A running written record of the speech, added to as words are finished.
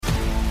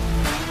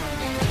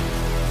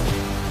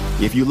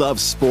If you love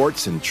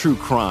sports and true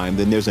crime,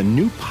 then there's a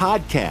new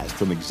podcast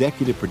from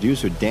executive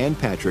producer Dan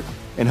Patrick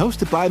and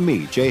hosted by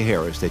me, Jay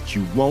Harris, that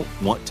you won't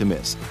want to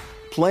miss.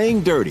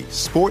 Playing Dirty: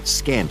 Sports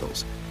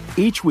Scandals.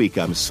 Each week,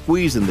 I'm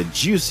squeezing the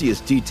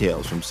juiciest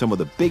details from some of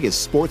the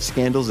biggest sports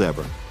scandals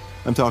ever.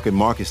 I'm talking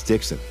Marcus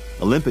Dixon,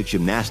 Olympic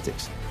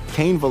gymnastics,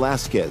 Cain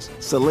Velasquez,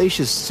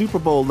 salacious Super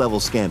Bowl-level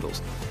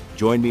scandals.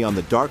 Join me on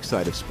the dark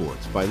side of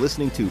sports by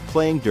listening to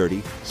Playing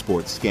Dirty: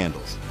 Sports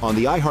Scandals on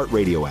the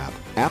iHeartRadio app,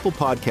 Apple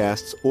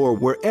Podcasts, or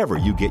wherever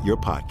you get your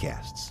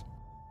podcasts.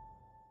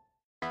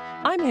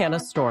 I'm Hannah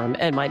Storm,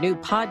 and my new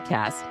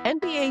podcast,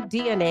 NBA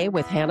DNA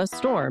with Hannah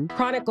Storm,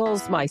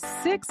 chronicles my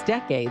 6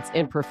 decades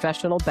in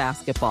professional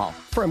basketball.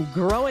 From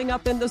growing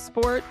up in the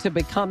sport to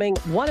becoming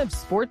one of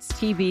sports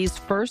TV's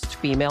first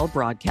female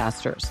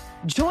broadcasters.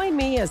 Join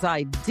me as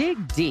I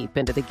dig deep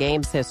into the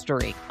game's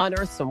history,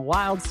 unearth some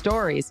wild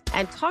stories,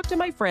 and talk to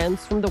my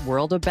friends from the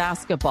world of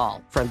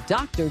basketball, from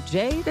Dr.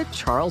 J to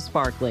Charles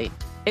Barkley.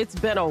 It's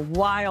been a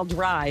wild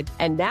ride,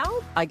 and now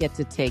I get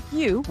to take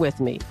you with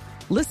me.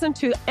 Listen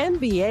to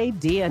NBA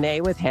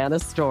DNA with Hannah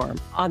Storm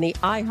on the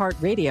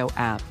iHeartRadio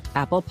app,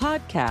 Apple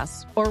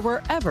Podcasts, or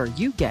wherever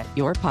you get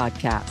your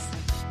podcasts.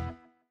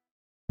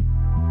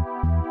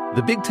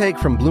 The Big Take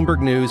from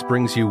Bloomberg News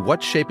brings you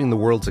what's shaping the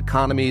world's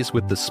economies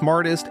with the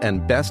smartest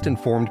and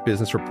best-informed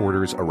business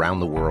reporters around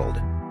the world.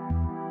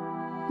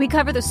 We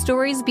cover the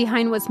stories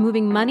behind what's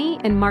moving money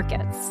and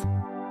markets,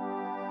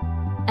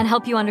 and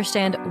help you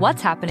understand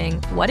what's happening,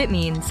 what it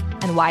means,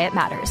 and why it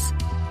matters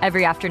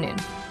every afternoon.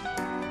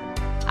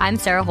 I'm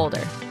Sarah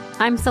Holder.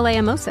 I'm Saleha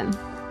Mohsin.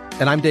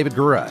 And I'm David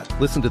Gura.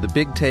 Listen to The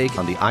Big Take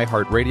on the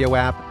iHeartRadio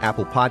app,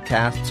 Apple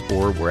Podcasts,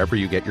 or wherever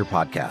you get your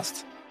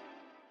podcasts.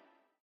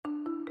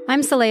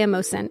 I'm Saleha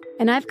Mohsin,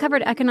 and I've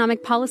covered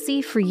economic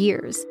policy for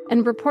years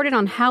and reported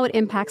on how it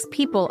impacts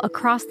people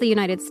across the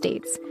United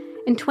States.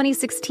 In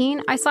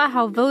 2016, I saw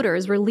how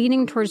voters were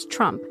leaning towards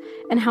Trump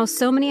and how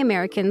so many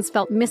Americans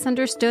felt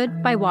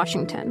misunderstood by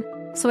Washington.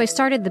 So I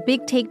started The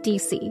Big Take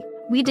DC.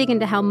 We dig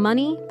into how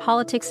money,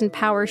 politics, and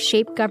power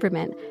shape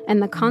government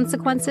and the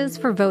consequences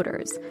for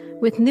voters.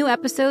 With new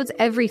episodes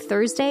every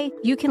Thursday,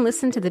 you can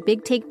listen to The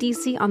Big Take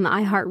DC on the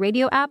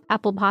iHeartRadio app,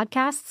 Apple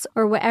Podcasts,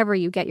 or wherever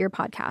you get your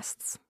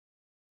podcasts.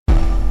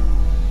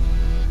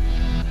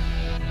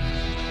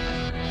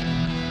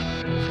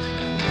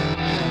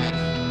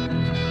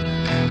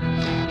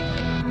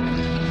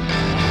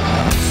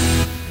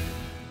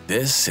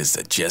 This is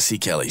the Jesse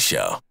Kelly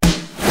Show.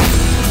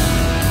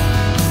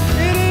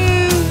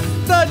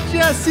 The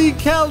Jesse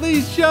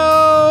Kelly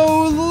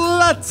Show.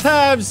 Let's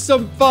have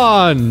some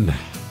fun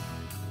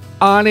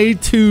on a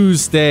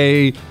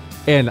Tuesday,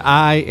 and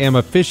I am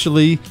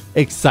officially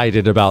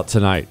excited about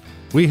tonight.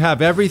 We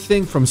have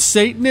everything from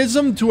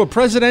Satanism to a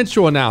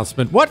presidential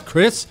announcement. What,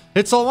 Chris?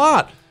 It's a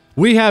lot.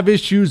 We have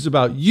issues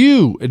about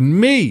you and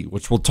me,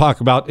 which we'll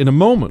talk about in a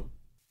moment.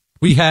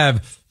 We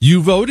have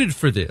you voted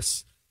for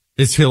this.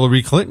 Is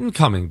Hillary Clinton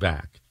coming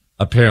back?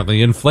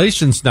 Apparently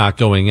inflation's not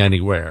going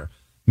anywhere.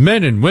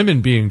 Men and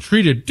women being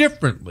treated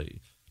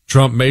differently.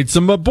 Trump made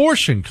some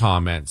abortion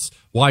comments.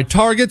 Why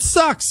Target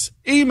sucks.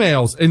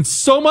 Emails and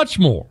so much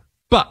more.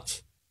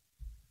 But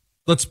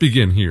let's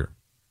begin here.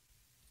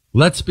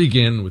 Let's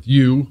begin with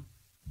you,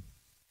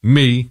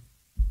 me,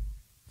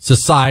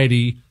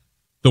 society,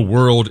 the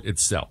world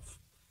itself.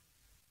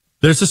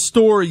 There's a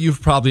story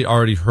you've probably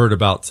already heard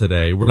about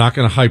today. We're not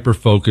going to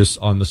hyper-focus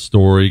on the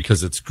story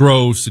because it's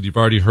gross and you've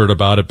already heard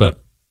about it,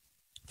 but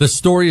the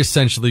story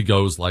essentially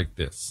goes like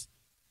this.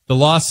 The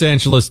Los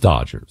Angeles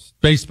Dodgers,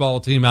 baseball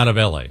team out of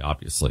LA,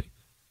 obviously.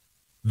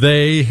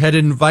 They had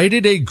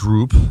invited a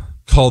group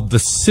called the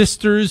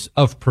Sisters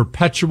of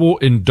Perpetual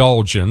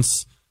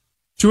Indulgence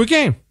to a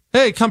game.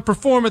 Hey, come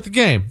perform at the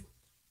game.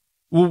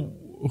 Well,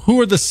 who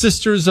are the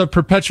Sisters of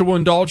Perpetual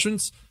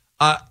Indulgence?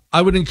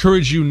 I would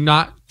encourage you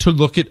not to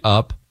look it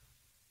up.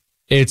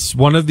 It's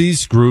one of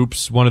these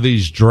groups, one of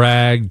these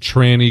drag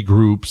tranny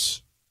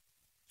groups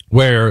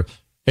where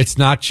it's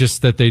not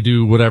just that they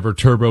do whatever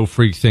turbo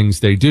freak things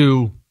they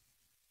do.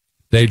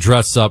 They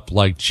dress up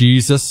like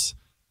Jesus.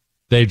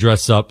 They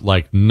dress up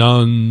like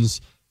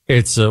nuns.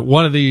 It's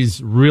one of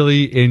these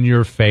really in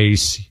your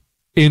face,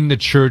 in the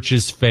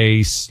church's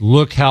face.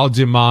 Look how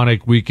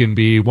demonic we can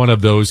be. One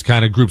of those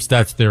kind of groups.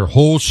 That's their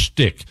whole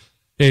shtick.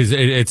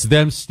 It's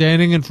them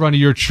standing in front of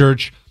your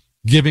church,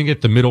 giving it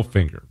the middle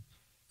finger.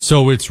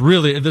 So it's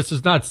really, this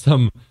is not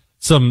some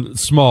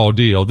small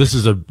deal. This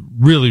is a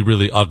really,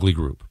 really ugly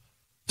group.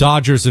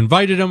 Dodgers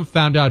invited them,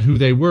 found out who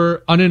they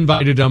were,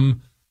 uninvited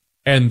them,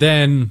 and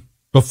then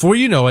before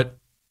you know it,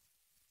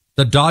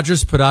 the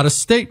Dodgers put out a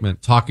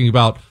statement talking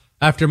about,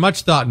 after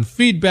much thought and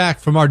feedback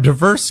from our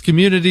diverse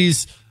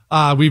communities,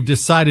 we've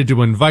decided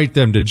to invite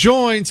them to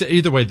join. So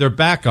either way, they're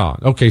back on.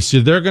 Okay,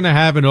 so they're going to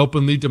have an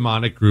openly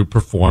demonic group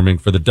performing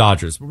for the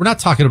Dodgers. But we're not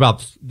talking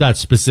about that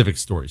specific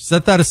story.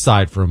 Set that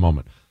aside for a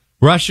moment.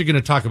 We're actually going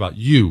to talk about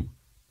you,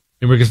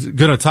 and we're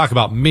going to talk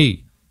about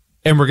me,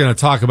 and we're going to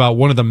talk about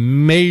one of the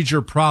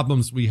major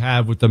problems we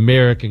have with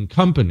American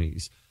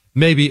companies,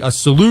 maybe a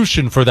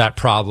solution for that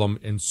problem,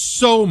 and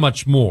so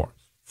much more.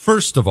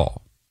 First of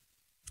all,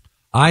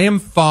 I am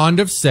fond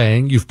of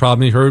saying, you've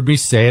probably heard me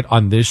say it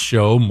on this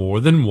show more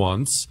than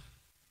once,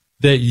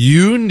 that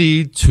you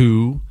need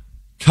to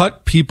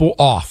cut people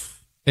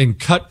off and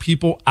cut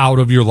people out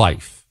of your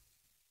life.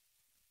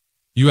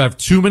 You have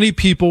too many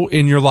people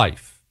in your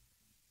life.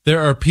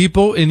 There are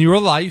people in your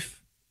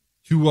life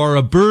who are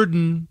a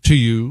burden to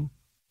you,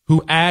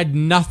 who add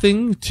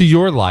nothing to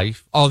your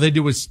life. All they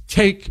do is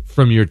take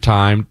from your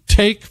time,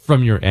 take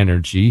from your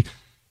energy,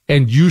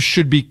 and you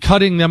should be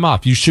cutting them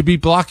off. You should be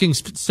blocking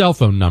cell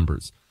phone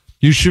numbers.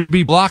 You should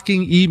be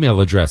blocking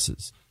email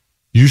addresses.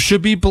 You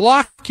should be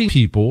blocking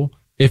people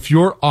if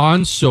you're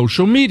on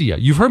social media.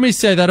 You've heard me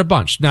say that a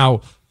bunch.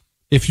 Now,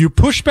 if you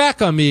push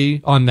back on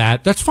me on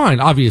that, that's fine,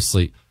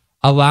 obviously.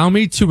 Allow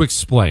me to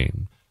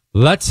explain.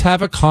 Let's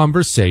have a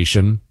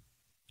conversation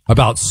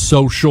about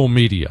social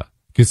media,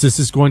 because this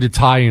is going to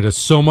tie into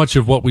so much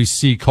of what we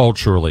see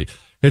culturally.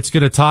 It's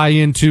going to tie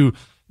into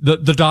the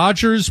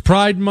Dodgers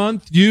Pride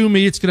Month, you,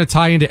 me, it's going to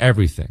tie into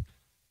everything.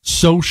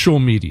 Social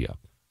media.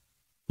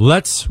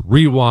 Let's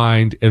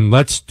rewind and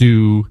let's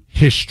do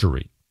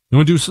history. You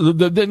want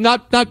to do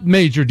not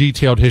major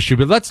detailed history,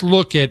 but let's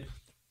look at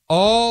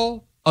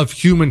all of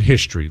human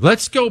history.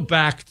 Let's go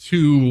back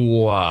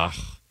to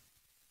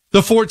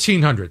the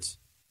 1400s.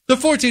 The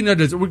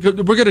 1400s.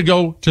 We're going to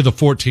go to the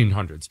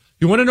 1400s.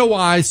 You want to know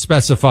why I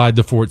specified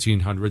the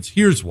 1400s?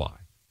 Here's why.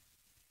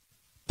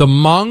 The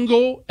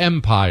Mongol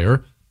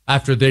Empire,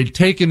 after they'd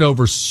taken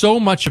over so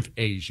much of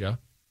Asia,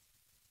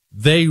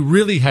 they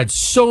really had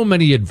so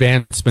many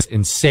advancements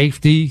in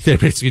safety. They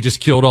basically just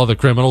killed all the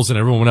criminals and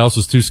everyone else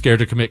was too scared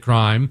to commit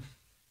crime.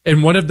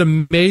 And one of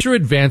the major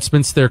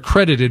advancements they're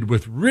credited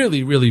with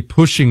really, really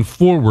pushing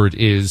forward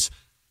is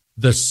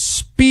the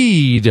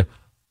speed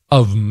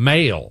of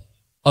mail,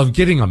 of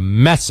getting a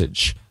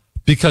message,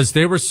 because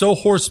they were so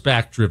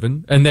horseback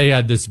driven and they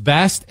had this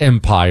vast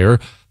empire.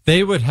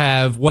 They would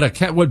have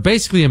what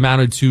basically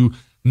amounted to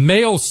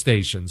mail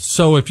stations.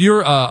 So if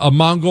you're a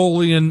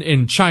Mongolian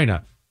in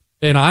China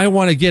and I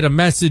want to get a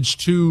message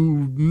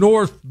to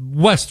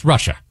northwest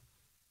Russia,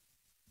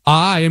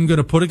 I am going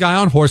to put a guy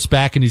on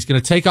horseback and he's going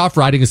to take off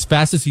riding as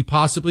fast as he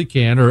possibly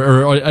can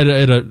or at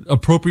an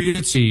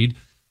appropriate speed.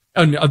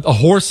 And a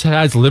horse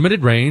has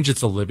limited range.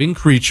 It's a living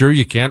creature.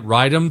 You can't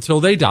ride them till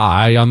they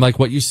die, unlike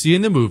what you see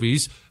in the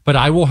movies. But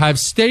I will have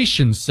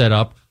stations set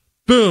up.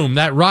 Boom,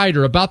 that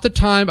rider, about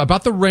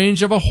the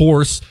range of a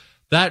horse,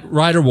 that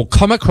rider will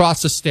come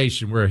across a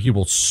station where he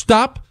will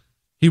stop.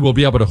 He will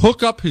be able to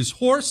hook up his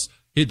horse.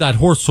 That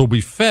horse will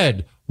be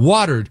fed,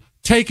 watered,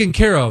 taken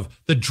care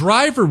of. The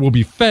driver will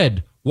be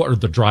fed.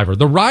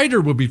 The rider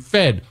will be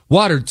fed,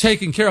 watered,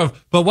 taken care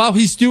of. But while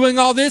he's doing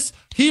all this,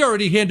 he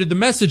already handed the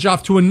message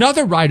off to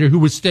another rider who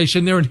was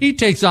stationed there, and he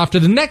takes off to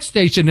the next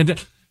station.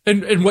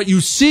 And what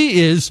you see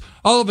is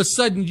all of a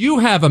sudden you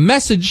have a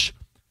message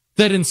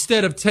that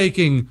instead of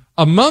taking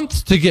a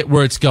month to get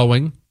where it's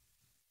going,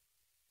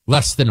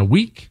 less than a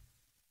week.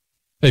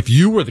 If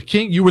you were the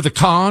king, you were the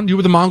Khan, you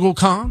were the Mongol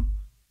Khan,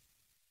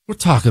 we're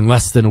talking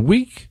less than a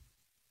week.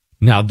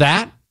 Now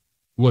that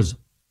was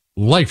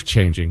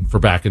life-changing for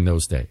back in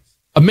those days.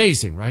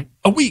 Amazing, right?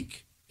 A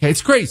week. Okay,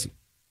 it's crazy.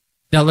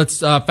 Now let's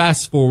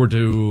fast forward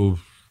to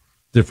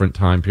different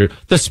time period.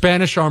 The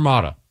Spanish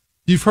Armada.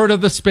 You've heard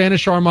of the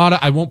Spanish Armada.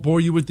 I won't bore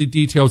you with the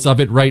details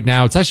of it right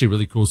now. It's actually a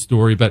really cool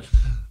story, but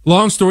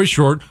long story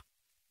short,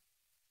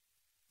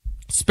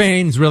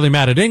 Spain's really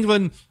mad at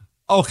England.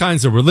 All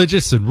kinds of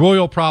religious and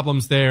royal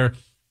problems there.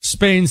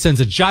 Spain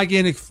sends a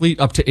gigantic fleet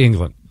up to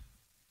England.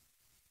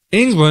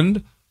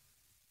 England,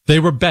 they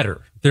were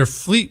better. Their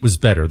fleet was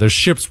better. Their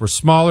ships were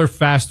smaller,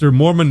 faster,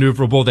 more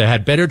maneuverable. They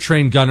had better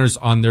trained gunners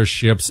on their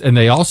ships, and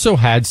they also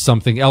had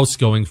something else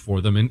going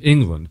for them in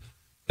England.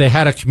 They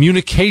had a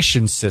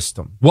communication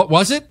system. What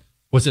was it?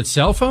 Was it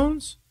cell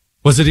phones?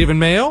 Was it even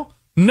mail?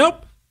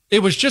 Nope. It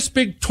was just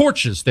big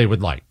torches they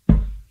would light.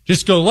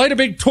 Just go light a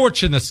big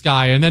torch in the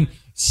sky, and then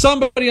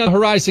somebody on the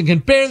horizon can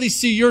barely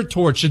see your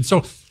torch, and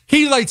so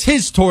he lights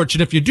his torch,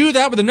 and if you do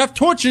that with enough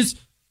torches,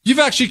 you've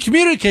actually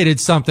communicated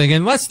something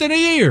in less than a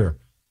year.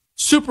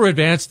 Super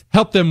advanced,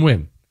 help them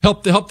win.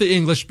 Help the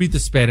English beat the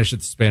Spanish at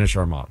the Spanish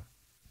Armada.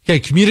 Okay,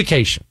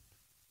 communication.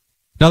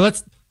 Now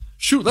let's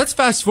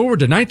fast forward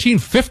to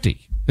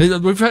 1950.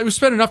 We've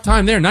spent enough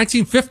time there.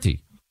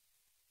 1950.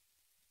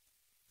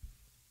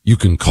 You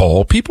can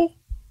call people?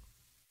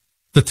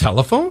 The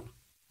telephone?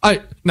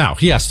 Now,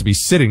 he has to be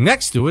sitting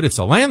next to it. It's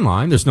a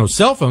landline. There's no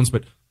cell phones,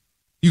 but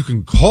you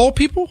can call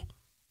people?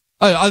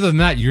 Other than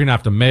that, you're going to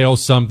have to mail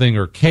something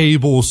or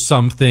cable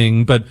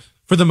something, but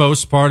for the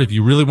most part, if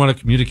you really want to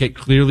communicate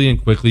clearly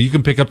and quickly, you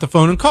can pick up the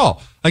phone and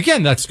call.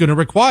 Again, that's going to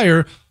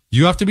require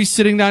you have to be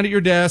sitting down at your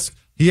desk.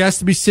 He has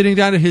to be sitting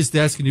down at his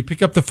desk, and you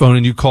pick up the phone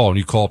and you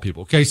call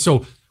people. Okay,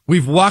 so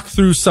we've walked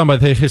through some of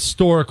the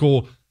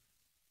historical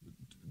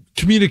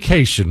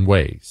communication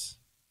ways.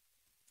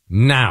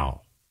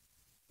 Now,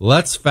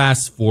 let's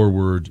fast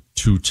forward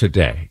to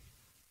today.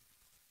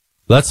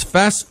 Let's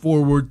fast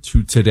forward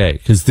to today,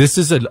 because this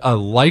is a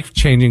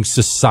life-changing,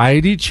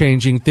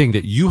 society-changing thing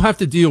that you have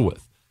to deal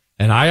with.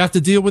 And I have to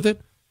deal with it,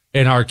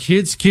 And our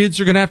kids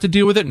are going to have to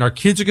deal with it, and our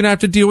kids are going to have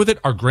to deal with it.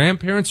 Our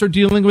grandparents are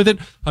dealing with it.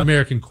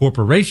 American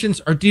corporations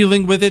are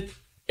dealing with it.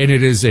 And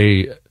it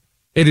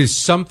is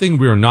something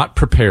we are not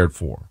prepared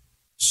for.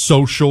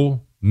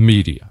 Social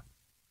media.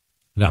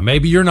 Now,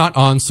 maybe you're not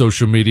on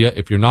social media.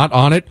 If you're not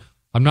on it,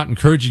 I'm not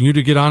encouraging you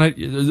to get on it.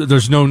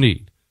 There's no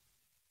need.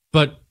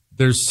 But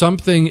there's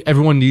something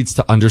everyone needs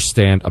to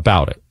understand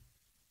about it.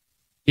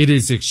 It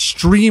is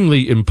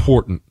extremely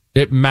important.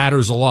 It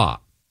matters a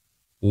lot.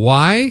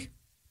 Why?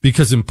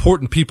 Because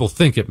important people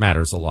think it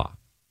matters a lot.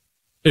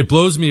 It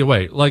blows me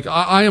away. Like,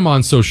 I am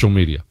on social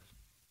media.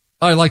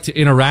 I like to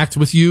interact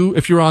with you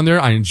if you're on there.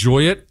 I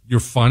enjoy it. You're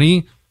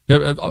funny.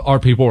 Our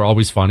people are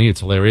always funny. It's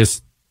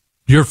hilarious.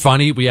 You're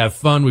funny. We have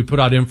fun. We put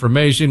out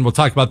information. We'll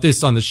talk about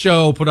this on the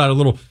show, put out a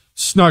little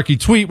snarky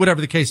tweet,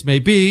 whatever the case may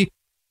be.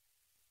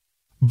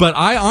 But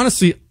I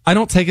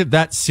don't take it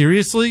that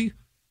seriously.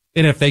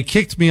 And if they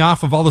kicked me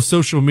off of all the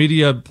social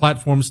media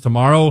platforms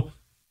tomorrow,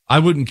 I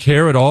wouldn't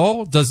care at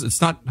all.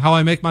 It's not how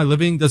I make my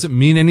living. Doesn't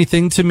mean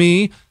anything to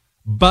me,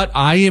 but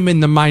I am in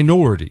the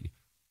minority.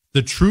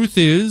 The truth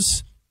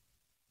is,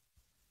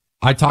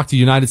 I talk to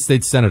United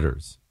States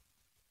senators.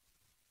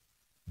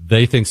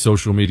 They think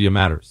social media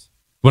matters.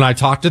 When I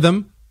talk to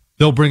them,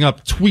 they'll bring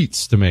up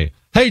tweets to me.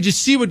 Hey, did you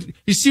see what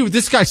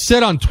this guy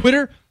said on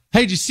Twitter?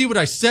 Hey, did you see what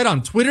I said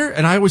on Twitter?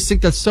 And I always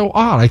think that's so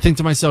odd. I think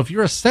to myself,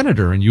 you're a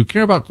senator and you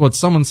care about what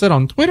someone said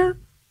on Twitter?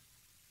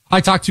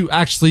 I talked to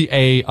actually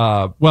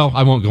I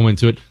won't go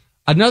into it.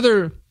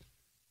 Another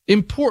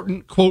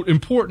important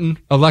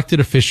elected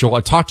official.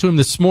 I talked to him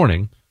this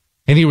morning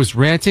and he was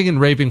ranting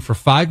and raving for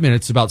 5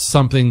 minutes about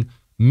something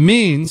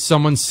mean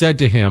someone said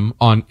to him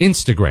on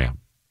Instagram.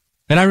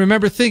 And I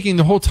remember thinking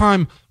the whole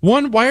time,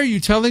 one, why are you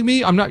telling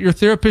me I'm not your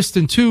therapist?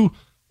 And two,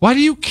 why do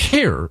you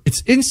care?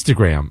 It's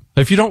Instagram.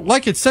 If you don't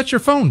like it, set your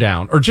phone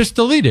down or just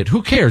delete it.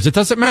 Who cares? It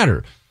doesn't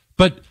matter.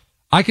 But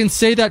I can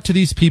say that to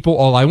these people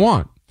all I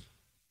want.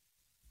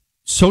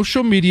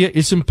 Social media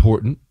is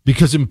important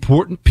because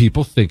important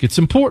people think it's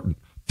important.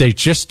 They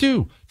just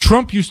do.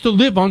 Trump used to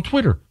live on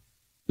Twitter.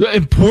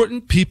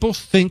 Important people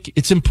think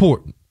it's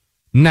important.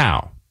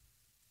 Now,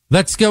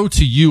 let's go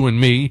to you and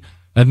me,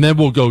 and then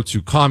we'll go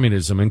to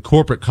communism and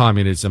corporate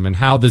communism and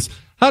how does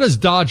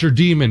Dodger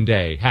Demon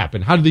Day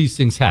happen? How do these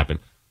things happen?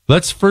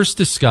 Let's first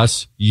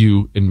discuss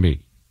you and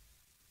me.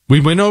 We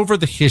went over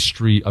the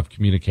history of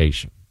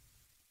communication,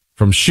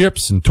 from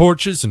ships and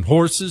torches and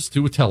horses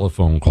to a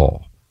telephone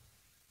call.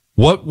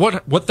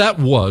 What that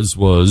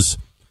was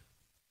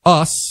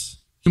us,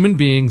 human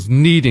beings,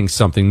 needing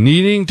something,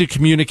 needing to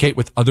communicate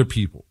with other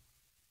people.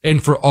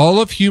 And for all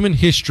of human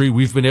history,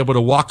 we've been able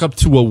to walk up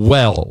to a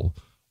well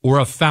or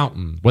a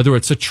fountain, whether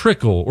it's a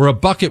trickle or a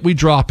bucket we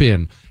drop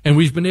in, and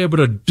we've been able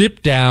to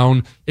dip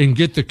down and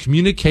get the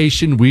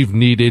communication we've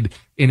needed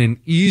in an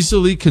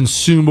easily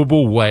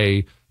consumable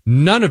way.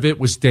 None of it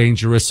was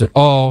dangerous at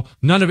all.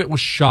 None of it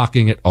was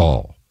shocking at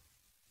all.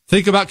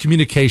 Think about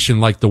communication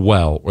like the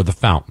well or the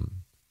fountain.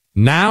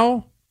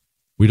 Now,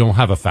 we don't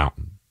have a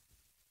fountain.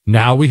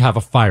 Now we have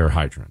a fire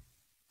hydrant.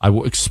 I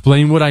will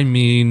explain what I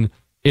mean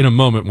in a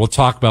moment. We'll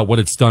talk about what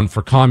it's done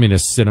for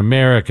communists in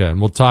America, and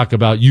we'll talk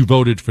about you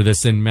voted for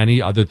this and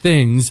many other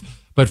things.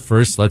 But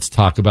first, let's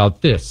talk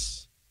about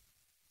this.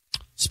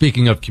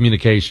 Speaking of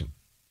communication,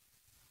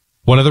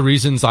 one of the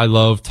reasons I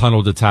love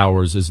Tunnel to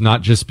Towers is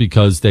not just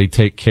because they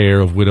take care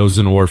of widows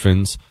and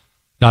orphans,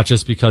 not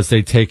just because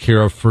they take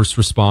care of first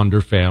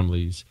responder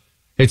families.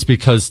 It's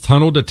because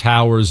Tunnel to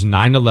Towers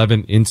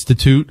 9/11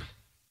 Institute,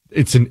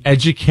 it's an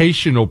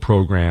educational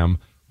program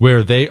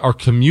where they are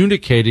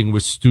communicating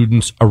with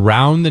students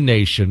around the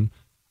nation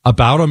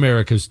about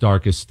America's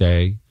darkest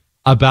day,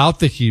 about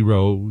the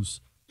heroes.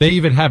 They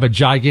even have a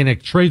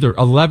gigantic trailer,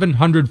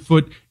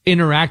 1,100-foot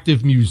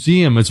interactive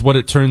museum is what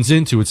it turns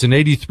into. It's an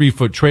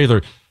 83-foot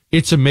trailer.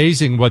 It's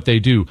amazing what they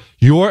do.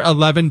 Your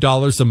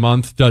 $11 a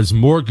month does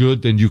more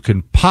good than you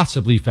can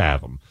possibly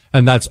fathom.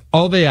 And that's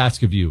all they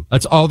ask of you.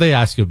 That's all they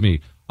ask of me.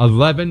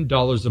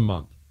 $11 a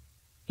month.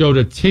 Go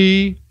to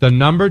T2T.org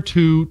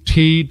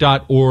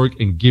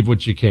and give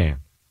what you can.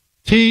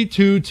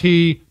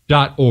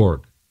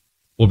 T2T.org.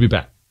 We'll be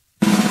back.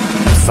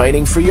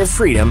 Fighting for your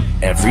freedom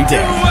every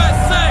day.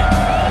 USA!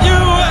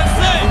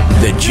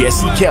 USA! The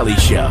Jesse Kelly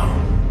Show.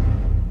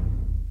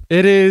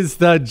 It is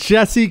the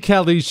Jesse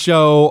Kelly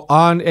Show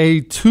on a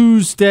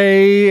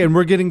Tuesday, and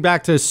we're getting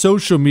back to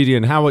social media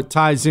and how it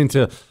ties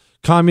into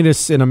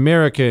communists in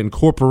America and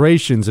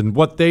corporations and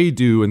what they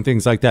do and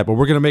things like that. But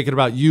we're going to make it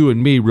about you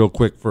and me real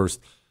quick first,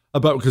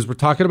 because we're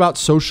talking about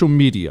social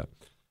media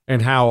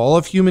and how all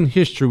of human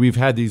history we've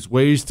had these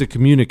ways to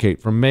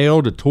communicate, from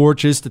mail to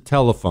torches to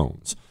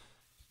telephones.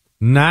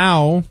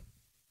 Now,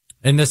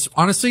 and this,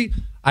 honestly,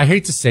 I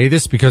hate to say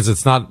this because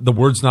it's not, the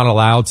word's not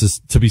allowed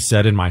to be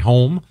said in my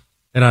home,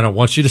 and I don't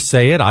want you to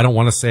say it. I don't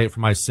want to say it for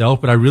myself,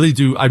 but I really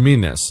do. I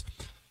mean this.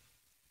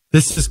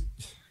 It's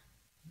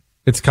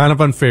kind of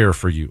unfair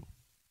for you.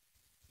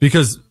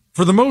 Because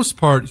for the most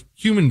part,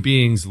 human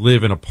beings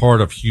live in a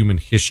part of human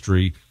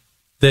history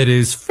that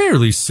is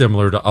fairly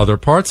similar to other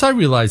parts. I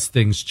realize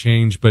things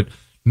change, but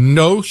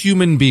no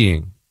human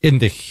being in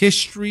the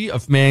history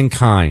of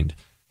mankind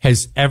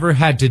has ever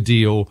had to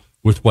deal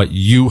with what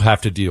you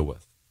have to deal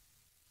with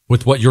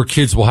what your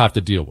kids will have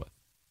to deal with.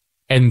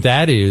 And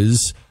that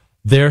is,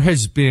 there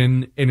has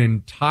been an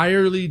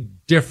entirely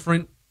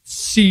different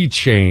sea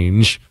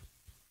change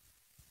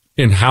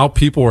in how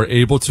people are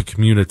able to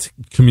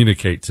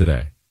communicate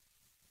today.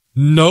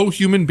 No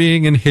human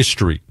being in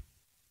history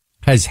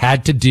has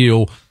had to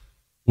deal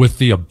with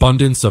the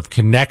abundance of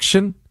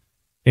connection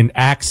and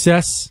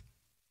access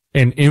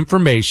and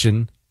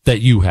information that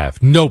you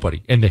have.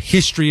 Nobody in the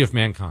history of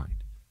mankind.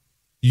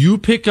 You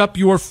pick up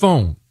your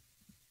phone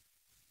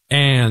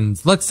and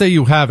let's say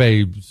you have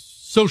a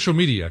social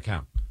media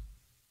account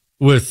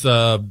with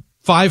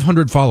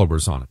 500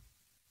 followers on it.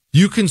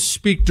 You can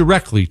speak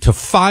directly to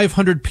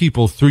 500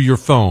 people through your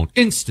phone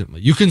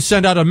instantly. You can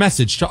send out a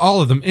message to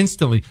all of them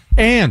instantly,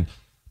 and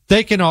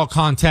they can all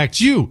contact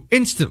you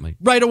instantly,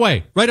 right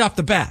away, right off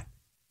the bat.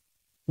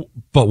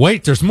 But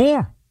wait, there's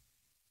more.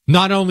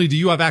 Not only do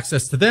you have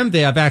access to them, they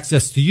have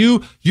access to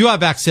you. You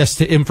have access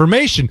to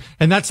information.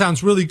 And that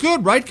sounds really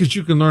good, right? Because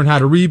you can learn how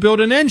to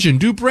rebuild an engine,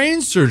 do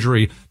brain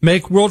surgery,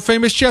 make world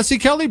famous Jesse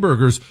Kelly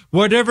burgers,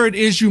 whatever it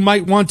is you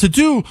might want to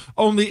do.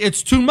 Only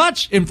it's too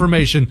much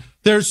information.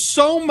 There's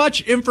so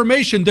much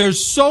information.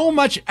 There's so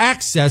much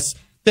access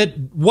that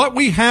what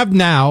we have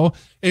now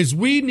is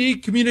we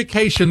need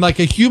communication like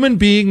a human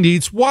being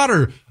needs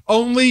water.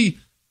 Only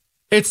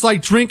it's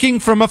like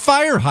drinking from a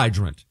fire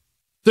hydrant.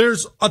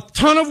 There's a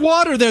ton of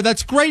water there.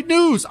 That's great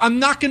news. I'm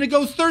not going to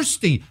go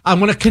thirsty. I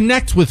want to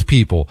connect with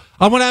people.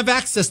 I want to have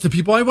access to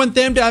people. I want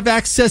them to have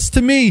access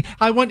to me.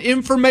 I want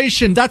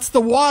information. That's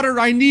the water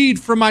I need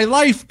for my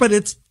life, but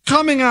it's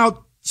coming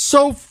out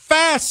so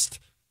fast.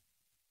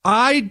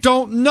 I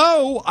don't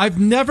know. I've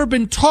never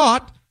been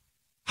taught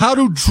how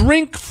to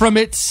drink from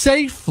it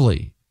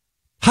safely,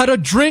 how to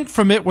drink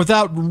from it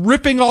without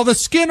ripping all the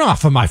skin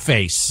off of my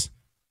face.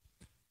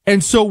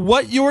 And so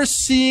what you're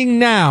seeing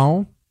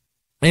now,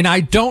 and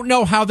I don't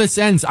know how this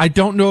ends. I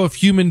don't know if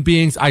human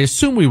beings, I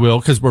assume we will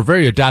because we're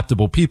very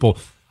adaptable people.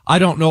 I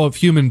don't know if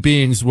human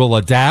beings will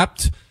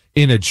adapt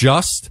and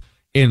adjust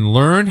and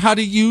learn how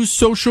to use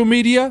social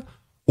media,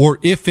 or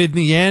if in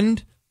the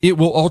end it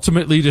will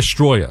ultimately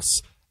destroy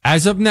us.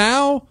 As of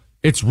now,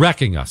 it's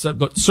wrecking us.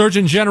 The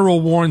Surgeon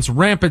General warns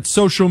rampant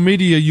social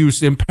media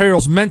use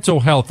imperils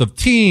mental health of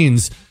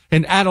teens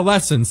and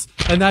adolescents.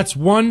 And that's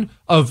one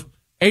of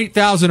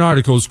 8,000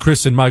 articles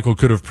Chris and Michael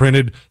could have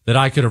printed that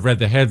I could have read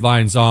the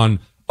headlines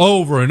on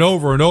over and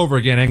over and over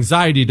again.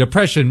 Anxiety,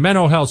 depression,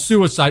 mental health,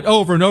 suicide,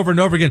 over and over and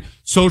over again.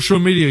 Social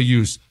media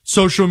use,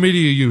 social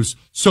media use,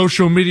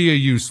 social media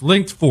use,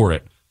 linked for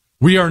it.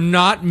 We are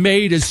not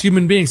made as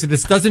human beings. And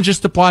this doesn't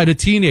just apply to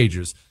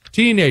teenagers,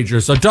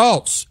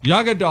 adults,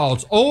 young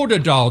adults, old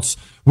adults.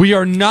 We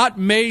are not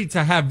made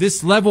to have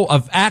this level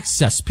of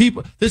access.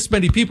 People, this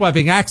many people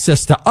having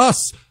access to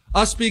us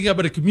being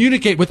able to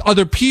communicate with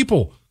other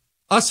people.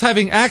 Us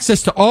having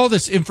access to all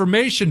this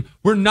information.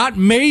 We're not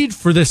made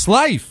for this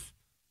life.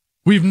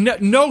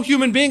 No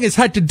human being has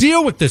had to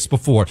deal with this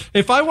before.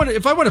 If I want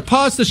to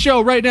pause the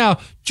show right now,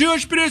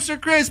 Jewish producer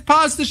Chris,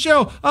 pause the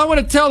show. I want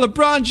to tell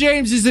LeBron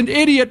James he's an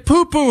idiot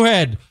poo-poo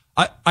head.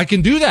 I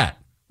can do that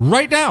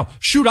right now.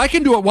 Shoot, I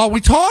can do it while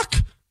we talk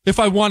if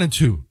I wanted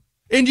to.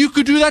 And you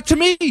could do that to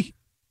me.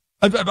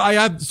 I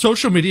have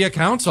social media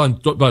accounts on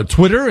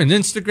Twitter and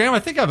Instagram. I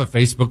think I have a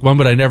Facebook one,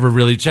 but I never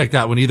really checked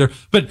that one either.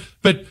 But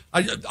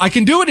I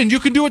can do it, and you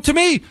can do it to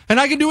me, and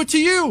I can do it to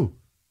you.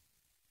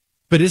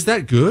 But is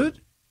that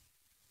good?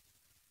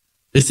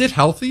 Is it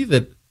healthy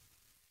that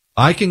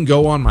I can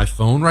go on my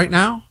phone right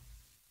now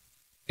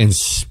and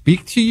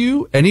speak to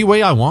you any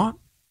way I want?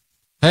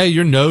 Hey,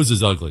 your nose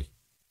is ugly.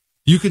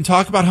 You can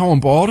talk about how I'm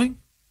balding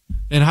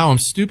and how I'm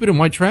stupid and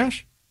white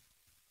trash.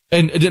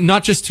 And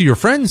not just to your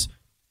friends.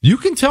 You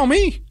can tell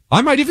me.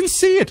 I might even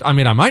see it. I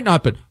mean, I might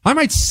not, but I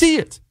might see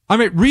it. I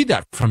might read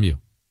that from you.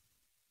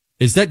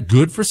 Is that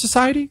good for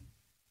society?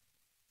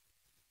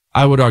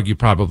 I would argue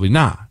probably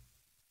not.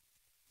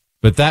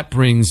 But that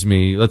brings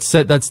me,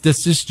 that's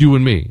just you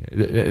and me.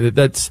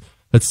 Let's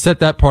set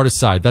that part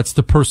aside. That's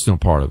the personal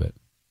part of it.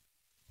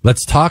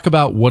 Let's talk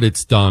about what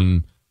it's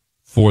done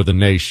for the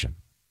nation.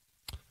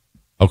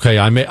 Okay,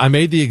 I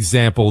made the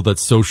example that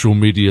social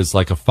media is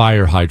like a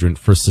fire hydrant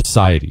for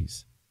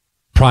societies.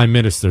 Prime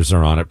ministers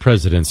are on it.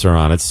 Presidents are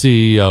on it.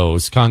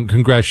 CEOs,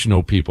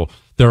 congressional people.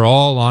 They're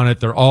all on it.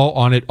 They're all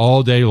on it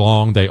all day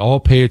long. They all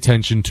pay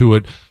attention to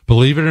it.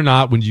 Believe it or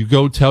not, when you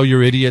go tell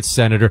your idiot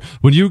senator,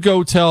 when you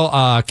go tell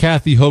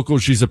Kathy Hochul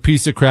she's a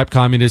piece of crap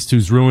communist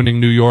who's ruining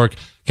New York,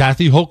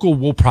 Kathy Hochul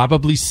will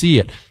probably see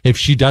it. If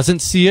she doesn't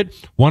see it,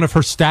 one of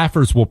her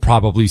staffers will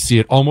probably see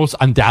it. Almost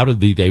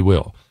undoubtedly they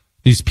will.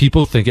 These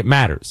people think it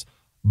matters.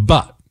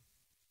 But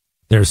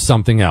there's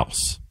something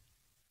else.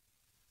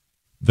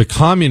 The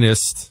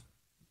communist,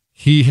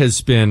 he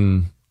has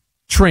been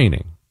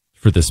training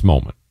for this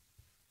moment.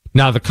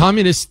 Now, the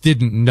communists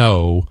didn't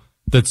know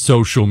that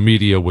social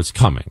media was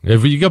coming.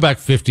 If you go back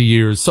 50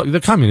 years, the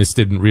communists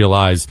didn't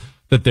realize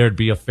that there'd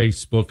be a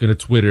Facebook and a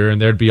Twitter and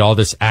there'd be all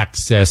this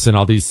access and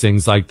all these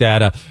things like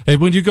that.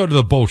 And when you go to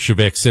the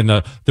Bolsheviks and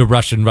the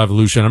Russian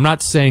Revolution, I'm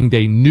not saying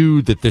they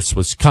knew that this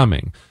was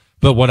coming.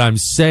 But what I'm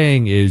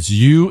saying is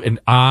you and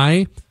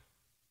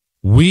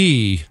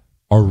we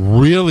are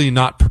really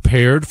not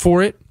prepared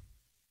for it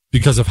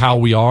because of how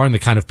we are and the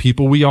kind of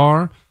people we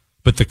are.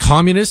 But the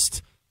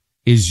communist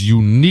is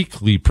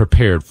uniquely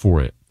prepared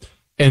for it.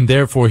 And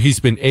therefore, he's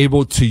been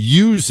able to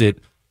use it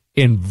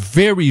in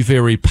very,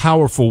 very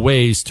powerful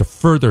ways to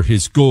further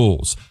his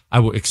goals. I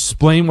will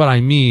explain what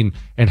I mean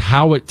and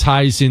how it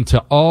ties into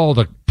all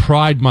the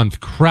Pride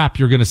Month crap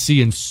you're going to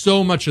see and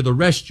so much of the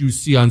rest you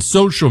see on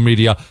social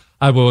media.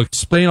 I will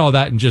explain all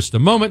that in just a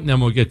moment, and then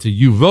we'll get to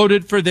you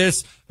voted for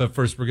this. But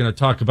first, we're going to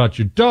talk about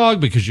your dog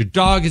because your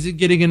dog isn't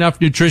getting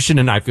enough nutrition,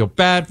 and I feel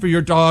bad for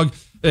your dog.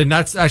 And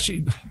that's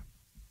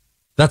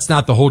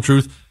not the whole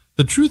truth.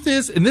 The truth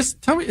is,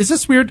 tell me, is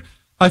this weird?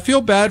 I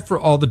feel bad for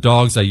all the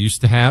dogs I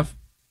used to have.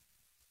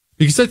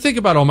 Because I think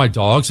about all my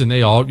dogs and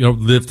they all,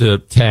 live to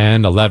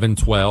 10, 11,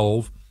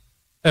 12.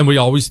 And we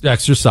always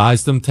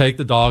exercise them, take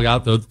the dog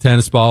out, throw the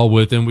tennis ball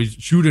with him. We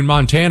shoot in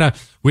Montana.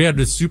 We had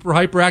this super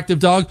hyperactive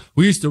dog.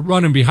 We used to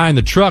run him behind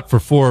the truck for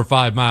 4 or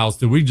 5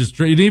 miles.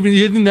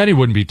 Even then he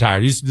wouldn't be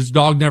tired. This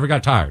dog never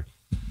got tired.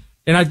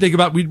 And I think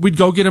about, we'd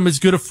go get him as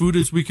good a food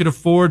as we could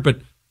afford,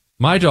 but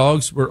my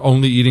dogs were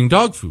only eating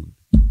dog food.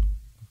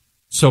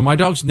 So my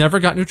dogs never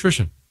got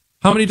nutrition.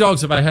 How many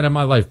dogs have I had in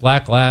my life?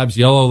 Black Labs,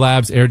 Yellow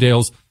Labs,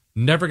 Airedales.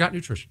 Never got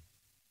nutrition.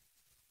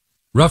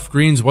 Rough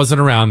Greens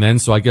wasn't around then,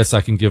 so I guess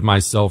I can give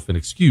myself an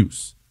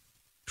excuse.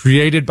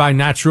 Created by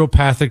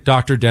naturopathic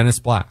Dr. Dennis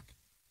Black.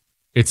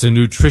 It's a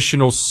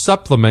nutritional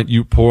supplement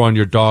you pour on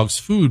your dog's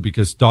food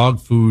because dog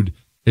food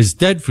is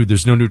dead food.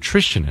 There's no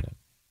nutrition in it.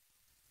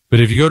 But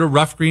if you go to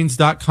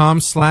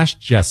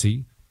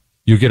roughgreens.com/Jesse,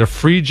 you get a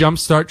free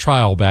Jumpstart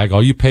trial bag.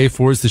 All you pay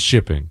for is the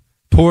shipping.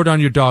 Pour it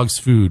on your dog's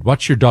food.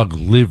 Watch your dog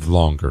live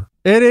longer.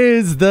 It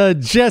is the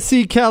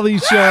Jesse Kelly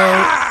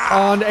Show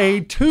on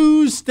a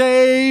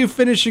Tuesday,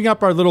 finishing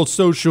up our little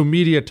social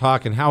media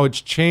talk and how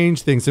it's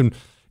changed things and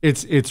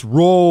its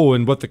role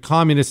and what the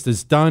communist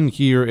has done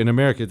here in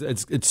America.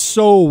 It's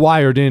so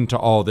wired into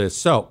all this.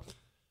 So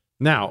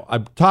now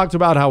I've talked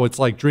about how it's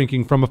like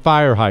drinking from a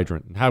fire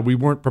hydrant and how we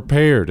weren't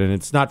prepared and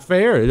it's not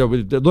fair.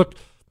 Look,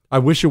 I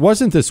wish it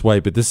wasn't this way,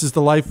 but this is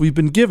the life we've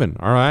been given.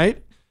 All right.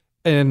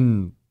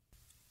 And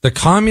the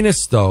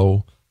communist,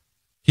 though,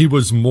 he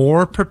was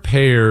more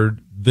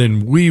prepared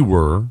than we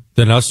were,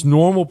 than us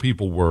normal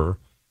people were,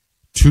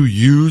 to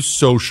use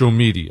social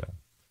media.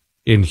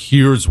 And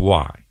here's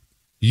why.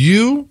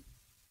 You're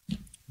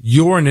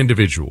an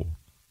individual.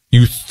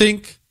 You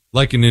think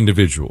like an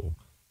individual.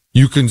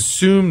 You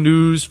consume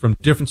news from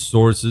different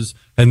sources,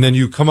 and then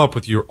you come up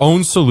with your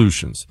own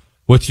solutions,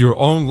 with your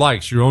own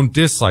likes, your own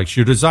dislikes,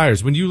 your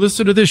desires. When you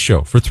listen to this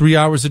show for 3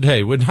 hours a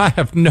day, when I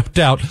have no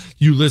doubt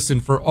you listen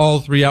for all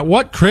 3 hours.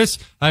 What, Chris?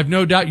 I have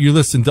no doubt you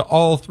listen to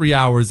all 3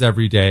 hours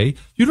every day.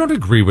 You don't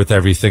agree with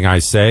everything I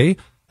say.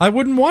 I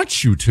wouldn't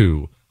want you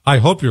to. I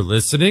hope you're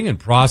listening and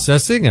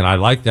processing, and I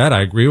like that.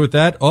 I agree with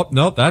that. Oh,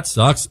 no, that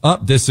sucks.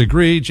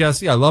 Disagree,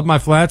 Jesse. I love my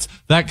flats.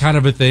 That kind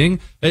of a thing.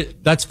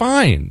 That's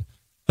fine.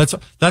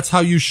 That's how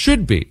you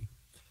should be.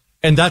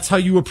 And that's how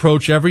you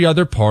approach every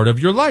other part of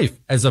your life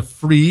as a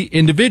free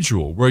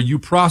individual, where you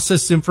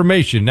process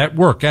information at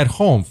work, at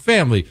home,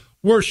 family,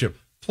 worship,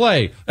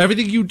 play,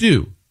 everything you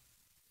do.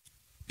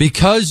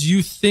 Because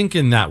you think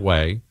in that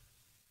way,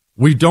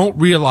 we don't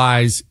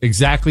realize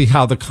exactly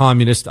how the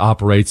communist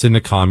operates and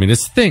the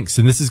communist thinks.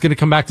 And this is going to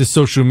come back to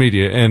social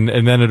media, and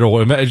then it'll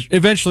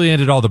eventually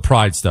end at all the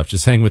pride stuff.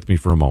 Just hang with me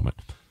for a moment.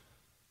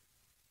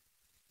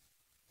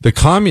 The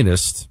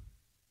communist,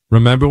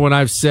 remember when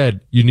I've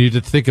said you need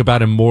to think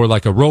about him more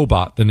like a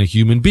robot than a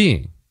human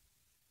being?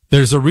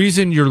 There's a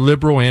reason your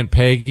liberal Aunt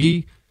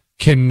Peggy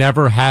can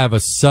never have a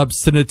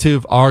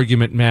substantive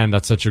argument. Man,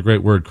 that's such a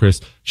great word,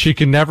 Chris. She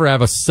can never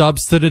have a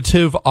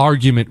substantive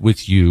argument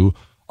with you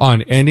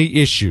on any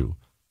issue.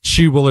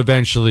 She will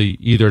eventually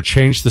either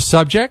change the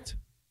subject,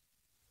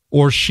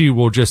 or she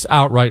will just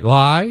outright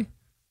lie,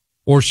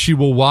 or she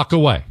will walk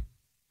away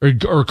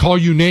or call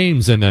you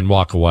names and then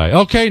walk away.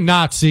 Okay,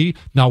 Nazi.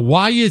 Now,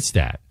 why is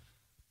that?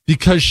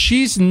 Because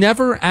she's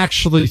never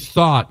actually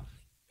thought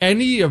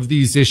any of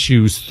these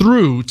issues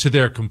through to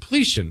their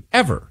completion,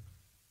 ever.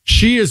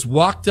 She has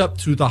walked up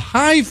to the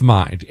hive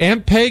mind.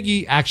 Aunt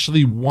Peggy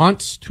actually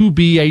wants to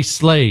be a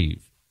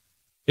slave.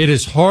 It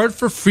is hard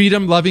for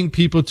freedom-loving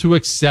people to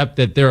accept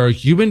that there are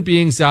human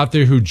beings out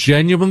there who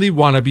genuinely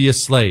want to be a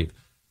slave.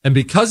 And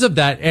because of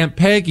that, Aunt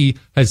Peggy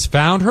has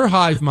found her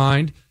hive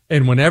mind,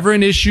 and whenever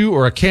an issue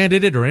or a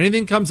candidate or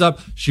anything comes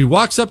up, she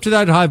walks up to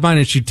that hive mind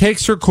and she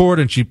takes her cord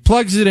and she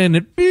plugs it in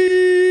and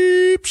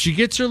beep, she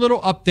gets her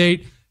little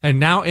update, and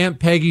now Aunt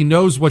Peggy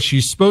knows what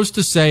she's supposed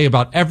to say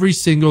about every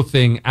single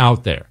thing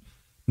out there.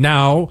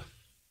 Now,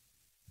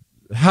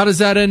 how does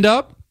that end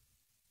up?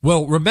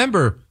 Well,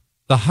 remember,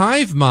 the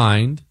hive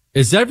mind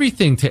is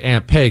everything to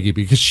Aunt Peggy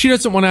because she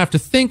doesn't want to have to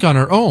think on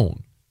her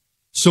own.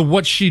 So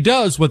what she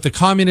does, what the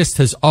communist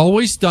has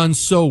always done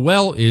so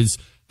well, is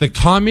The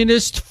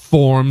communist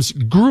forms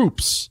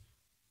groups.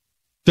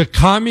 The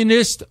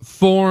communist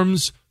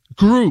forms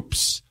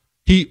groups.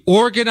 He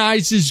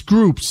organizes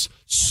groups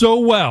so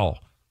well.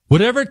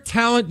 Whatever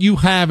talent you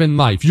have in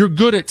life, you're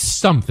good at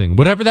something.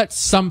 Whatever that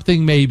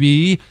something may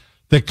be,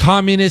 the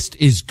communist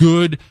is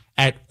good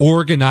at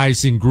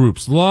organizing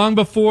groups. Long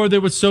before there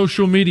was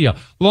social media,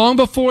 long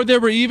before there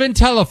were even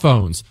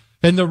telephones.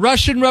 In the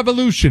Russian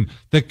Revolution,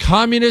 the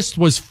communist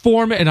was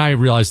forming, and I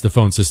realized the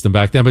phone system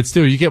back then, but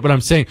still, you get what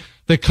I'm saying.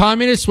 The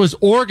communist was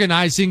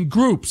organizing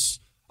groups.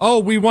 Oh,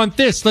 we want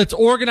this. Let's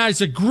organize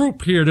a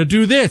group here to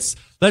do this.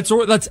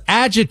 Let's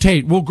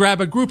agitate. We'll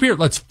grab a group here.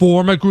 Let's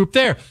form a group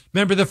there.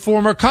 Remember the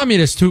former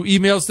communist who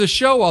emails the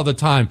show all the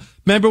time?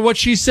 Remember what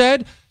she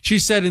said? She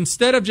said,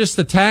 instead of just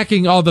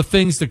attacking all the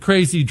things, the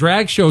crazy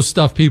drag show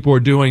stuff people are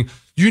doing,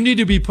 you need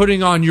to be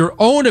putting on your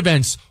own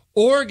events,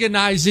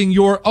 organizing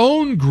your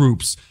own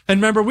groups. And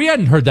remember, we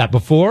hadn't heard that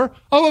before.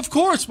 Oh, of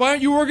course. Why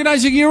aren't you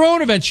organizing your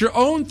own events, your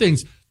own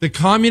things? The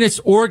communist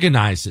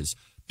organizes.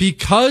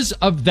 Because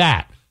of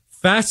that,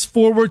 fast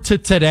forward to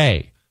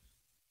today.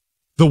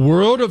 The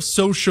world of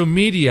social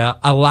media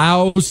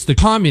allows the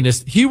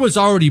communist, he was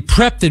already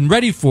prepped and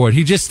ready for it.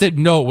 He just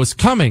didn't know it was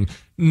coming.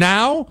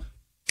 Now,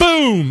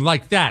 boom,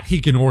 like that, he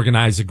can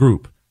organize a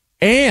group.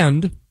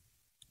 And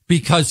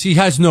because he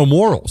has no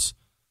morals,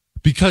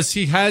 because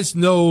he has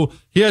no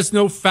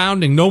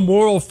founding, no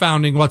moral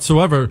founding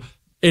whatsoever,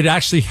 it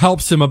actually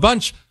helps him a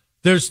bunch.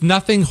 There's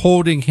nothing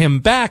holding him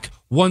back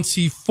once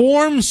he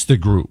forms the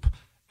group.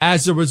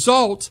 As a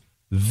result,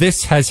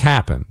 this has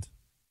happened.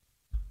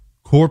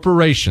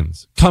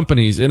 Corporations,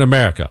 companies in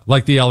America,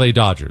 like the LA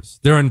Dodgers,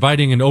 they're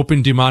inviting an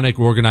open demonic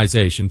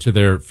organization to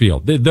their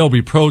field. They'll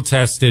be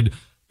protested.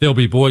 They'll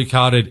be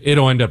boycotted.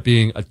 It'll end up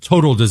being a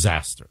total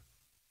disaster.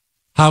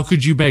 How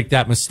could you make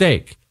that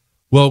mistake?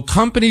 Well,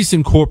 companies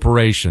and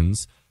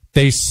corporations,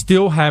 they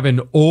still have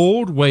an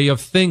old way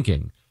of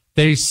thinking.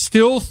 They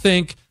still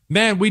think,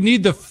 man, we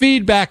need the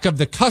feedback of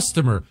the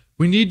customer.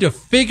 We need to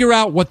figure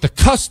out what the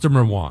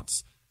customer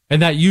wants.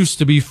 And that used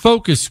to be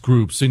focus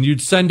groups, and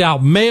you'd send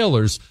out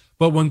mailers.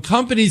 But when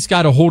companies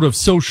got a hold of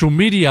social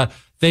media,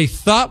 they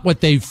thought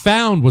what they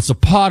found was a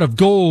pot of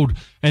gold,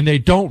 and they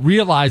don't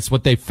realize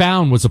what they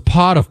found was a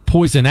pot of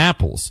poison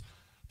apples.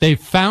 They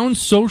found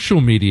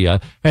social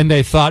media, and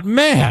they thought,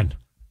 man,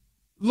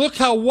 look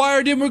how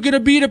wired in we're going to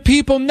be to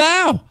people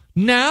now.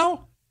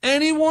 Now,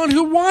 anyone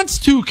who wants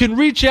to can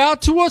reach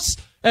out to us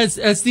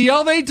as the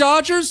LA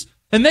Dodgers,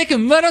 and they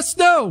can let us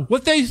know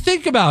what they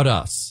think about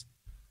us.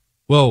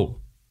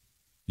 Well,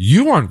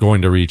 you aren't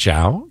going to reach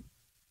out.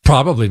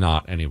 Probably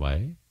not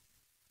anyway.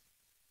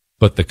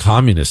 But the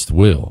communist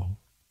will.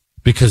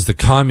 Because the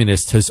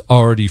communist has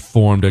already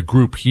formed a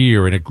group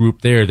here and a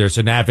group there. There's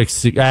an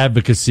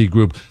advocacy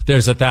group.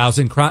 There's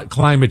 1,000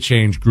 climate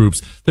change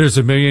groups. There's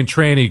 1 million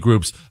tranny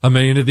groups, 1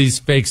 million of these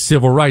fake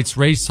civil rights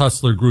race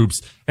hustler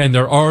groups. And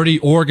they're already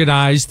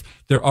organized.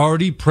 They're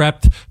already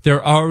prepped.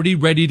 They're already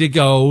ready to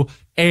go.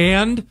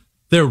 And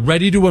they're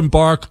ready to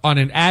embark on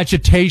an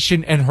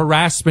agitation and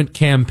harassment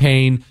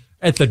campaign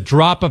at the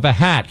drop of a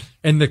hat.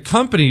 And the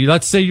company,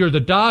 let's say you're the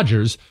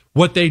Dodgers,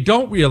 what they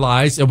don't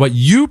realize, and what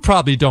you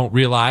probably don't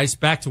realize,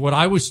 back to what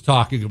I was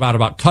talking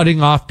about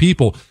cutting off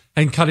people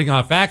and cutting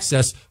off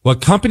access,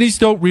 what companies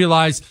don't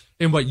realize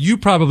and what you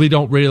probably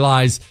don't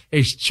realize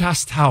is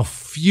just how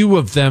few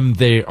of them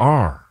there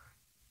are.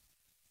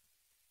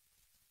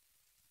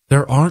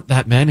 There aren't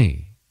that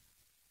many.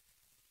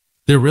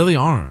 There really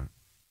aren't.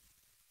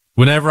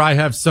 Whenever I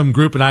have some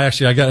group, and I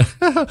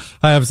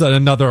have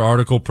another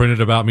article printed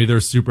about me, they're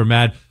super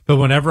mad. But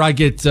whenever I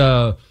get,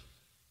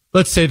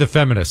 let's say the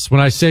feminists, when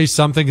I say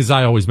something, because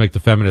I always make the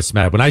feminists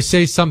mad. When I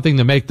say something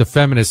to make the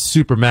feminists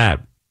super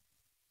mad,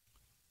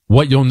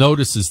 what you'll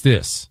notice is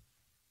this.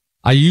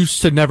 I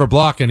used to never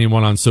block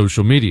anyone on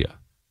social media.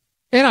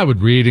 And I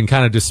would read and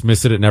kind of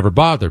dismiss it. It never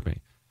bothered me.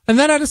 And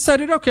then I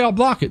decided, okay, I'll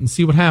block it and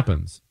see what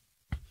happens.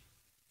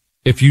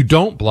 If you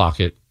don't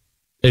block it,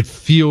 it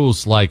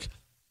feels like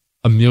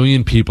 1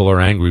 million people are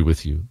angry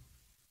with you.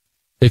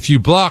 If you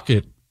block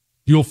it,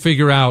 you'll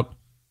figure out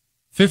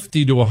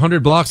 50 to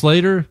 100 blocks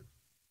later,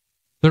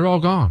 they're all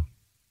gone.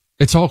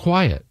 It's all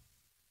quiet.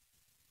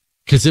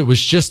 Because it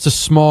was just a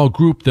small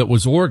group that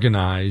was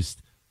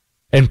organized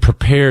and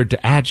prepared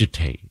to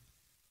agitate.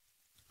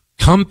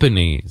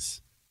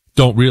 Companies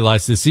don't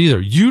realize this either.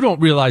 You don't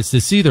realize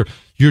this either.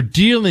 You're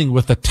dealing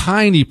with a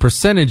tiny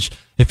percentage.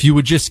 If you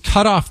would just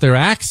cut off their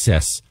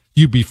access,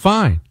 you'd be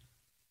fine.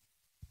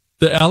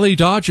 The LA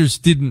Dodgers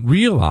didn't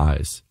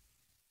realize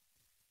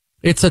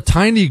it's a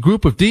tiny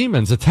group of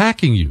demons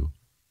attacking you.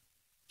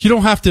 You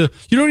don't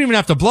even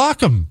have to block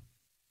them.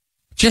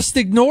 Just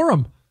ignore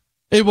them.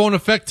 It won't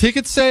affect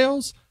ticket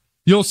sales.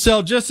 You'll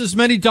sell just as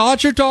many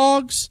Dodger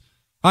dogs.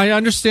 I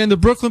understand the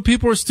Brooklyn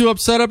people are still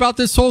upset about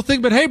this whole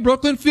thing, but hey,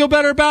 Brooklyn, feel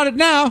better about it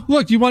now.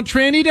 Look, you want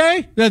tranny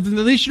day? At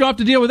least you don't have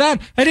to deal with that.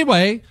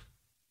 Anyway,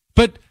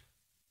 but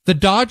the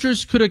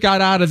Dodgers could have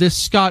got out of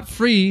this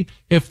scot-free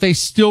if they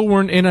still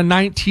weren't in a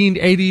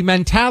 1980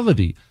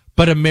 mentality.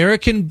 But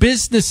American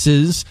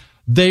businesses,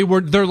 they're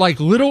like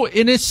little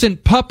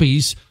innocent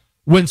puppies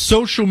When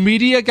social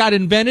media got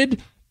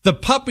invented, the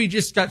puppy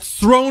just got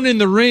thrown in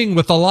the ring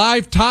with a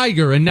live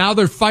tiger, and now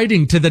they're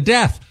fighting to the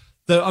death.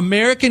 The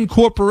American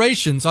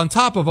corporations, on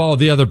top of all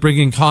the other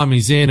bringing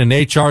commies in and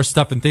HR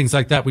stuff and things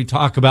like that we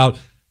talk about,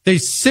 they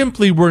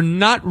simply were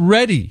not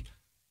ready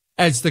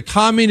as the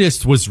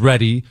communist was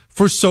ready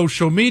for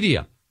social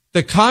media.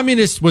 The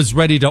communist was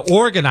ready to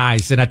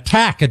organize and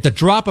attack at the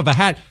drop of a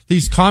hat.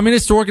 These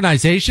communist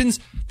organizations,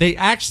 they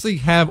actually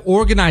have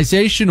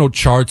organizational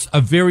charts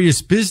of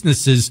various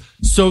businesses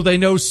so they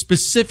know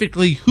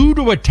specifically who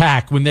to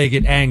attack when they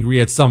get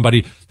angry at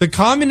somebody. The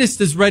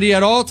communist is ready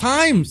at all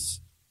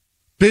times.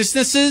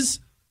 Businesses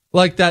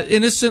like that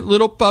innocent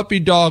little puppy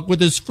dog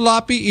with his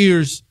floppy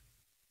ears,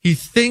 he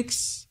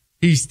thinks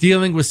he's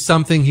dealing with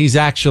something he's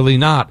actually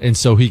not, and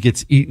so he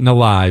gets eaten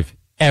alive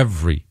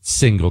every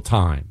single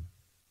time.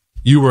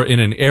 You are in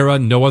an era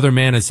no other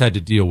man has had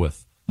to deal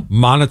with.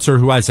 Monitor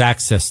who has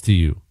access to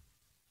you.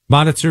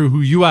 Monitor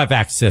who you have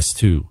access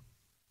to.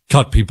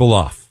 Cut people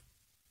off.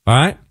 All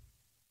right?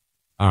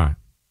 All right.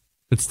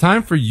 It's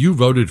time for You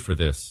Voted for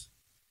This.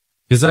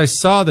 Because I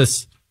saw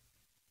this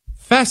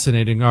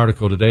fascinating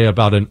article today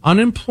about an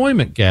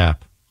unemployment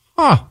gap.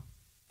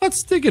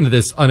 Let's dig into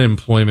this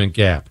unemployment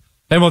gap.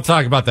 And we'll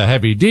talk about the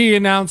Heavy D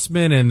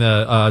announcement and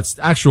the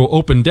actual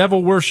open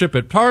devil worship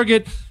at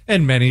Target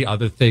and many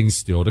other things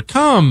still to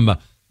come.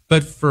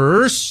 But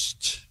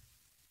first,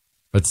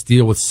 let's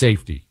deal with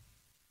safety.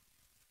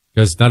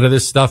 Because none of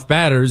this stuff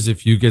matters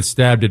if you get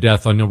stabbed to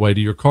death on your way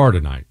to your car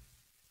tonight.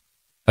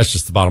 That's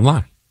just the bottom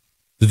line.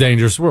 The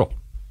dangerous world.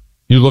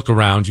 You look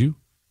around you,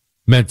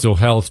 mental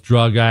health,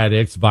 drug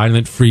addicts,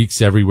 violent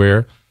freaks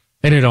everywhere.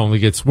 And it only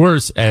gets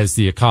worse as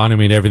the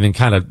economy and everything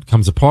kind of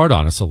comes apart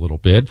on us a little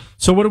bit.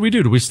 So what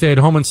do? Do we stay at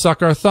home and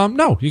suck our thumb?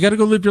 No, you got to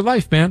go live your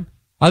life, man.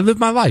 I live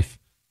my life.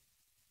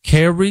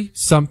 Carry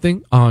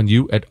something on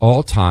you at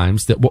all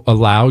times that will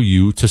allow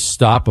you to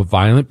stop a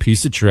violent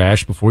piece of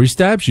trash before he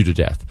stabs you to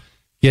death.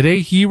 Get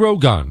a hero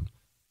gun.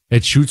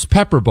 It shoots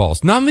pepper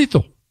balls.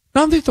 Non-lethal,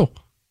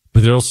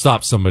 but it'll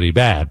stop somebody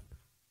bad.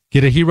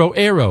 Get a hero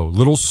arrow,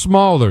 little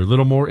smaller,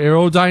 little more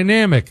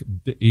aerodynamic,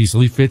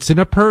 easily fits in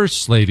a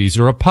purse, ladies,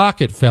 or a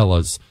pocket,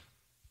 fellas.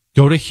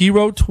 Go to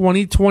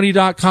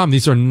hero2020.com.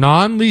 These are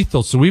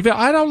non-lethal. So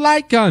I don't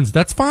like guns.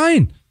 That's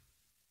fine.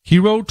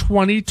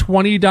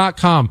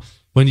 Hero2020.com.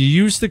 When you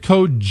use the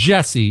code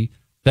Jesse,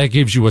 that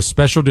gives you a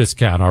special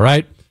discount, all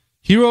right?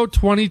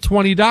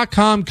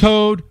 Hero2020.com,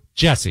 code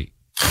Jesse.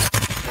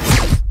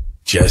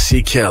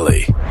 Jesse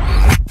Kelly.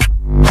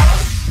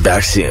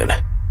 Back soon.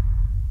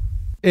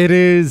 It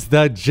is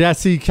the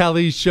Jesse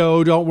Kelly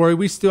Show. Don't worry,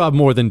 we still have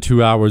more than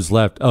 2 hours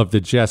left of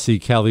the Jesse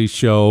Kelly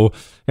Show.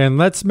 And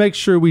let's make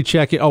sure we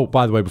check it. Oh,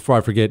 by the way, before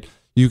I forget,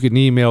 you can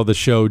email the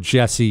show,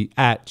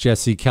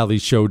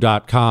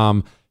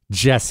 jesse@jessekellyshow.com,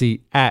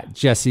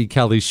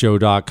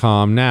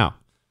 jesse@jessekellyshow.com. Now,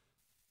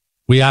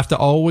 we have to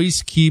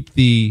always keep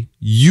the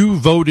You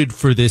Voted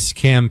for This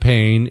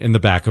campaign in the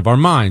back of our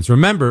minds.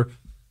 Remember,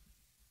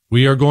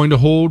 we are going to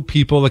hold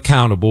people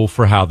accountable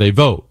for how they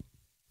vote.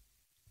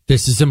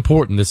 This is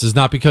important. This is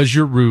not because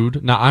you're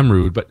rude. Now, I'm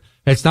rude, but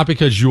it's not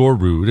because you're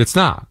rude. It's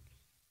not.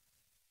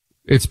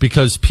 It's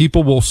because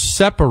people will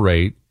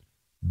separate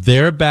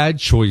their bad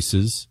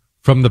choices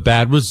from the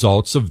bad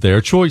results of their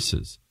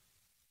choices.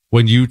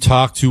 When you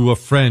talk to a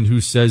friend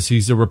who says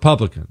he's a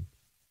Republican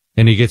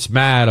and he gets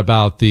mad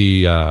about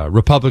the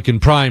Republican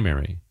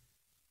primary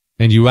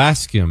and you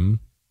ask him,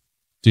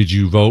 did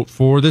you vote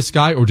for this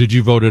guy or did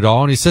you vote at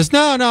all? And he says,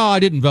 no, I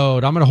didn't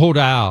vote. I'm going to hold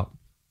out.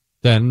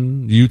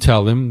 Then you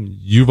tell him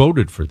you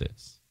voted for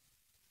this.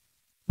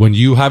 When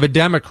you have a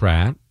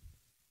Democrat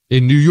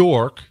in New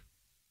York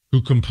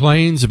who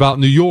complains about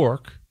New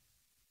York,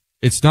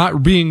 it's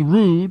not being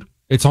rude.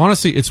 It's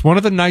honestly, it's one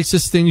of the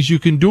nicest things you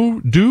can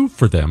do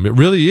for them. It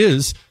really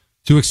is,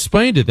 to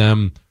explain to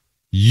them,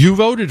 you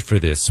voted for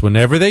this,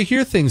 whenever they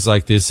hear things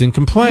like this and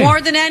complain. More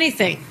than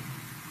anything,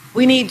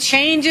 we need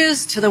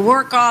changes to the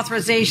work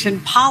authorization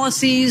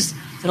policies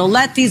that'll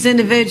let these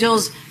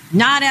individuals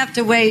not have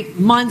to wait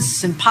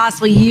months and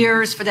possibly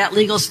years for that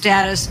legal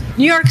status.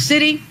 New York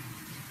City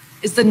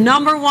is the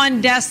 #1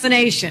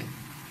 destination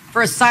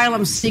for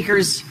asylum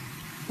seekers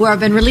who have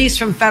been released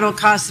from federal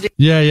custody.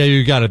 Yeah,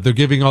 you got it. They're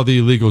giving all the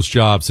illegals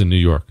jobs in New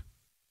York.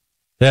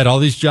 They had all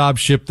these jobs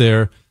shipped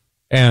there,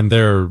 and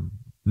they're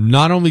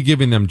not only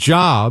giving them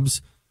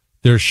jobs,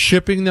 they're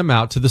shipping them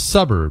out to the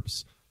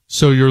suburbs.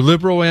 So your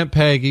liberal Aunt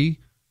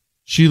Peggy,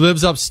 she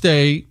lives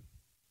upstate,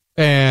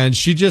 and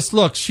she just,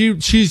 look,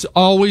 she's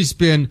always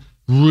been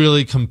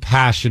really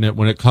compassionate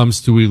when it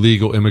comes to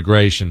illegal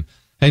immigration.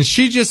 And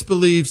she just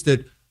believes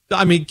that,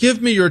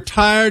 give me your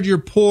tired, your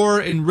poor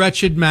and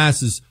wretched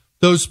masses.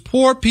 Those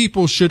poor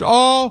people should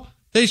all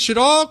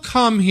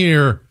come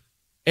here.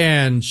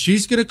 And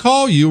she's going to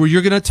call you, or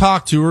you're going to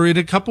talk to her in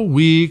a couple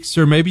weeks,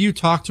 or maybe you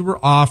talk to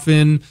her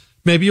often.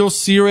 Maybe you'll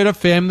see her at a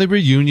family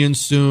reunion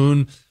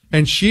soon.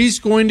 And she's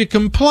going to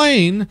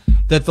complain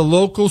that the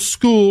local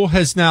school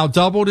has now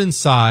doubled in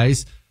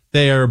size.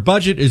 Their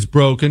budget is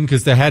broken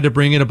because they had to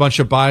bring in a bunch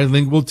of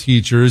bilingual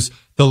teachers.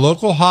 The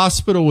local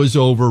hospital is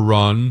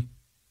overrun.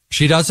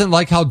 She doesn't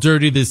like how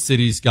dirty this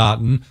city's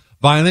gotten.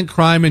 Violent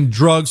crime and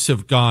drugs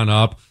have gone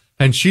up,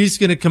 and she's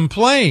going to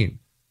complain.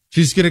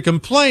 She's going to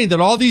complain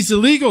that all these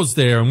illegals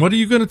there. And what are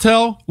you going to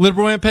tell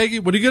liberal Aunt Peggy?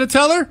 What are you going to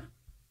tell her?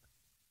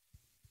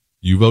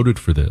 You voted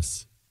for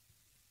this.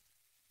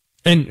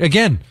 And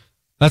again,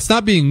 that's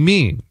not being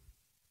mean.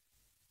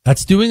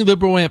 That's doing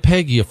liberal Aunt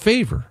Peggy a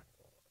favor.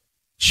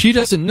 She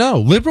doesn't know.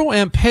 Liberal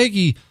Aunt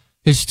Peggy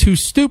is too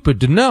stupid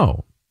to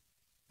know.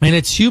 And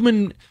it's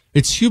human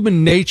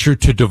nature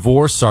to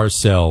divorce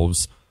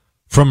ourselves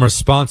from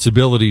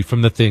responsibility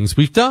from the things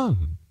we've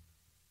done.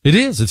 It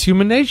is. It's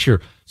human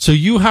nature. So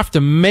you have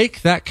to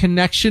make that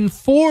connection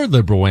for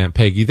liberal Aunt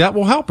Peggy. That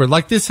will help her.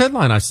 Like this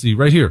headline I see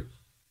right here.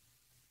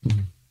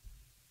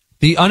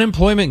 The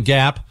unemployment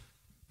gap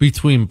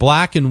between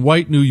black and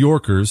white New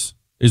Yorkers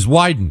is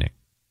widening.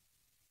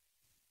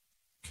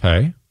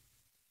 Okay.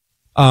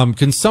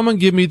 Can someone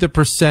give me the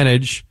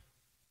percentage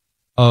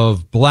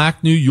of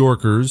black New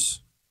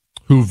Yorkers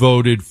who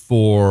voted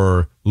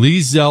for Lee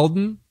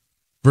Zeldin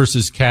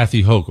versus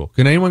Kathy Hochul?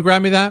 Can anyone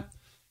grab me that?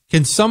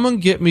 Can someone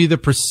get me the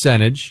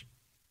percentage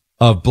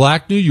of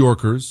black New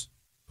Yorkers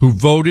who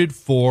voted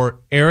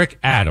for Eric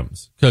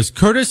Adams? Because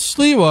Curtis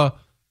Sliwa,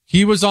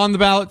 he was on the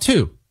ballot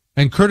too.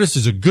 And Curtis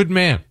is a good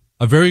man,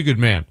 a very good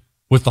man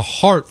with the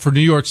heart for New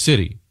York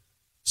City.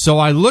 So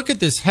I look at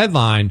this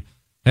headline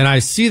and I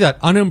see that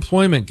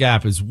unemployment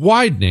gap is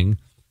widening.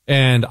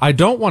 And I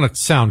don't want to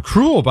sound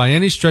cruel by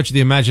any stretch of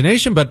the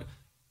imagination, but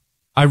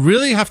I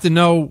really have to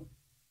know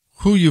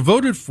who you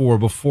voted for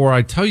before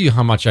I tell you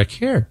how much I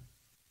care.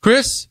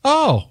 Chris?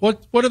 Oh,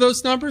 what are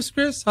those numbers,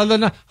 Chris?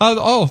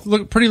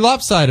 Look pretty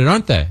lopsided,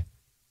 aren't they?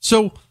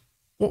 So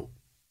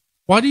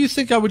why do you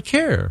think I would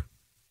care?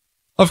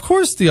 Of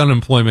course the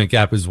unemployment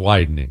gap is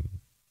widening.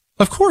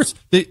 Of course.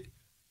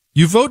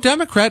 You vote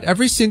Democrat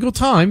every single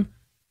time,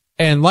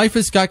 and life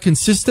has got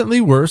consistently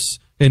worse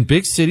in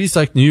big cities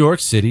like New York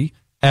City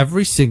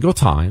every single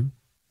time,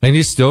 and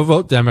you still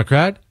vote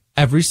Democrat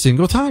every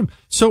single time.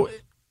 So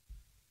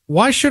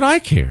why should I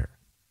care?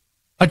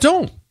 I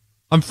don't.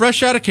 I'm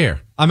fresh out of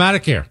care. I'm out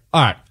of care.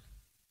 All right.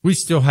 We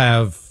still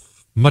have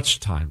much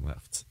time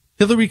left.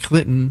 Hillary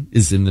Clinton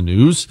is in the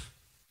news.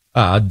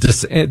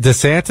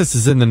 DeSantis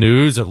is in the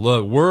news. A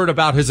word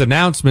about his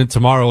announcement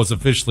tomorrow is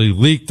officially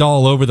leaked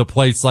all over the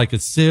place like a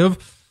sieve.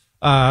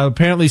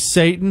 Apparently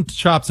Satan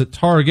shops at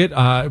Target,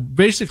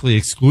 basically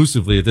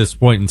exclusively at this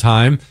point in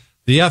time.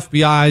 The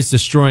FBI is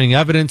destroying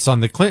evidence on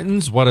the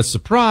Clintons. What a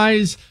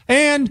surprise.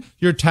 And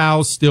your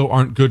towels still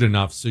aren't good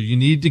enough. So you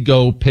need to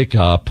go pick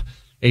up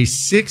a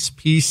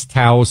 6-piece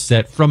towel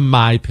set from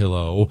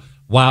MyPillow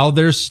while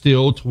they're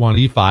still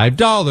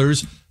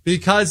 $25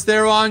 because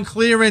they're on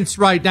clearance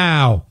right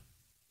now.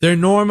 They're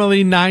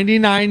normally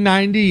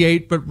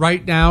 $99.98, but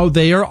right now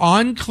they are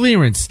on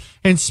clearance.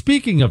 And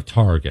speaking of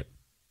Target,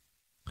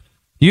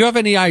 do you have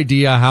any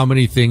idea how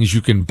many things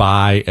you can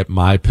buy at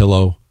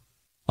MyPillow?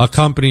 A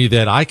company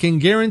that I can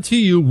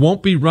guarantee you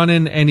won't be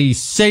running any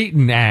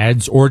Satan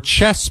ads or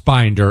chest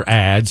binder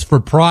ads for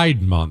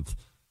Pride Month.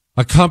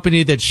 A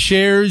company that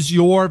shares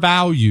your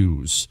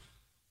values.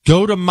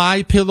 Go to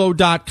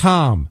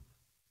MyPillow.com.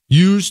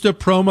 Use the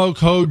promo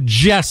code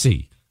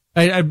Jesse.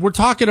 And we're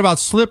talking about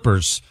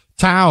slippers,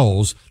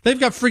 towels. They've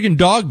got freaking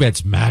dog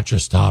beds.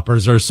 Mattress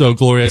toppers are so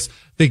glorious.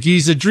 The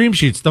Giza Dream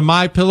Sheets, the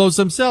MyPillows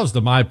themselves,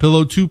 the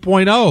MyPillow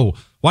 2.0.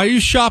 Why are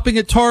you shopping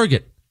at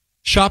Target?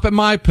 Shop at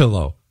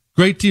MyPillow.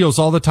 Great deals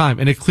all the time.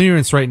 And a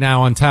clearance right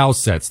now on towel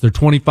sets. They're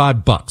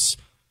 $25.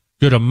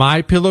 Go to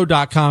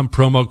MyPillow.com,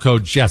 promo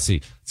code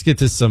Jesse. Let's get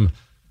to some,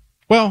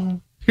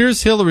 well,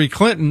 here's Hillary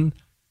Clinton.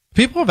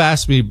 People have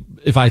asked me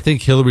if I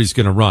think Hillary's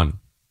going to run.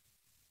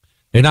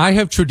 And I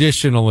have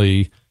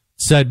traditionally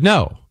said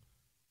no,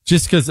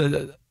 just because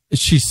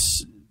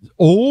she's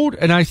old.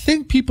 And I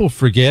think people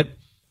forget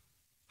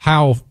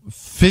how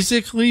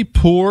physically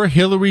poor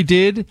Hillary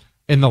did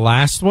in the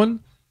last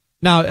one.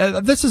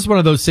 Now, this is one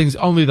of those things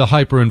only the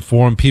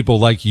hyper-informed people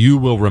like you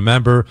will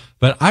remember.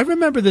 But I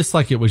remember this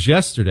like it was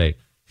yesterday.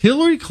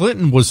 Hillary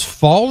Clinton was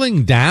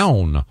falling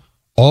down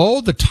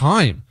all the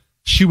time.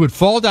 She would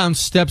fall down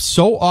steps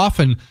so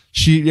often,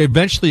 she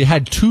eventually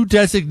had 2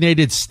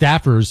 designated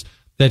staffers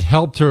that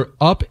helped her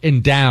up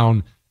and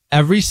down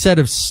every set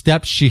of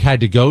steps she had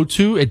to go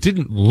to. It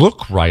didn't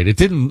look right.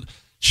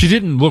 She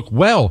didn't look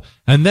well.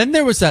 And then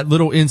there was that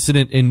little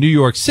incident in New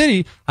York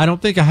City. I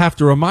don't think I have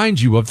to remind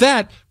you of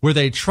that, where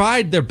they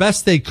tried their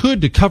best they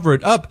could to cover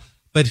it up.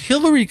 But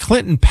Hillary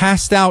Clinton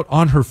passed out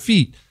on her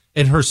feet,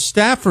 and her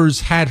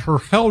staffers had her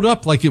held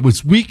up like it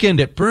was Weekend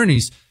at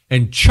Bernie's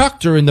and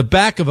chucked her in the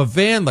back of a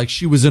van like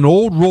she was an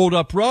old rolled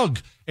up rug.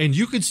 And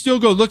you can still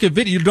go look at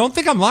video. You don't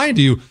think I'm lying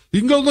to you. You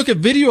can go look at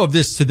video of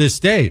this to this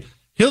day.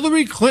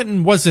 Hillary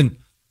Clinton wasn't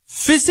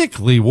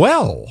physically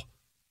well.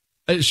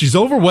 She's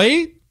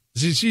overweight.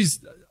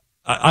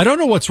 I don't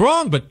know what's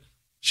wrong, but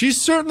she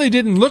certainly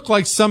didn't look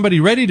like somebody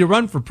ready to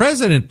run for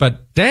president.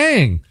 But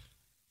dang,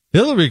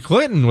 Hillary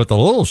Clinton with a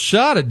little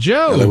shot at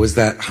Joe. Well, there was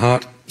that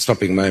heart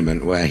stopping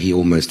moment where he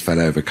almost fell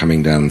over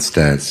coming down the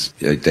stairs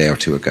a day or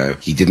two ago.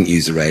 He didn't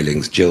use the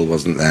railings. Jill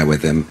wasn't there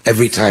with him.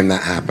 Every time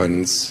that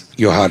happens,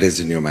 your heart is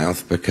in your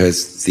mouth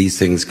because these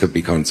things could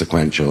be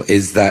consequential.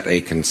 Is that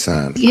a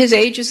concern? His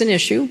age is an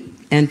issue,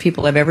 and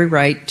people have every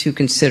right to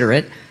consider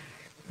it.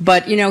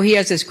 But, you know, he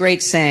has this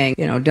great saying,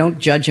 you know, don't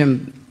judge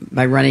him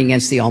by running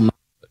against the Almighty.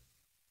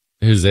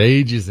 His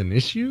age is an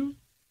issue?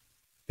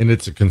 And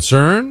it's a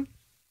concern?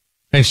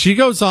 And she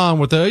goes on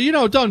with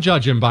don't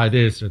judge him by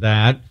this or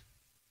that.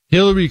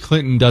 Hillary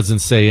Clinton doesn't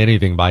say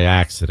anything by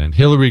accident.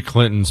 Hillary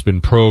Clinton's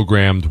been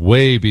programmed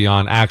way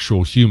beyond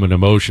actual human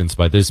emotions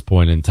by this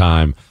point in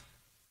time.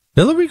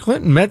 Hillary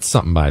Clinton meant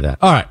something by that.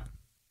 All right.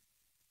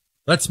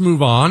 Let's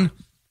move on.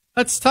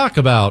 Let's talk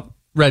about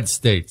red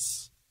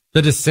states.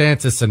 The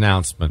DeSantis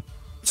announcement.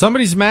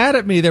 Somebody's mad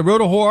at me. They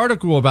wrote a whole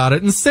article about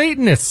it. And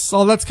Satanists.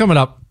 Oh, that's coming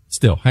up.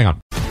 Still, hang on.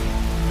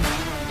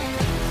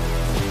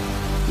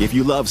 If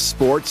you love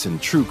sports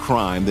and true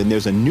crime, then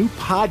there's a new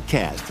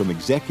podcast from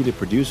executive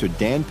producer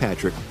Dan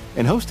Patrick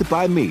and hosted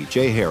by me,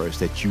 Jay Harris,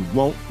 that you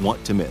won't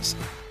want to miss.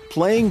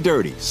 Playing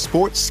Dirty: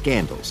 Sports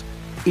Scandals.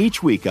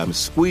 Each week, I'm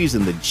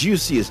squeezing the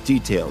juiciest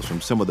details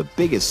from some of the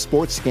biggest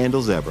sports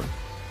scandals ever.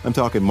 I'm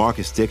talking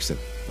Marcus Dixon,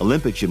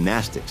 Olympic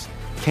gymnastics,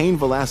 Cain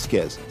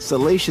Velasquez,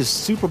 salacious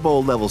Super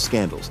Bowl-level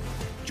scandals.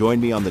 Join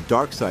me on the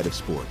dark side of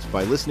sports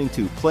by listening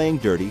to Playing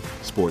Dirty: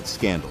 Sports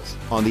Scandals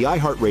on the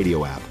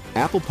iHeartRadio app,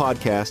 Apple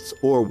Podcasts,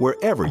 or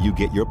wherever you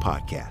get your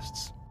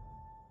podcasts.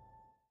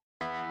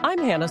 I'm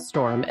Hannah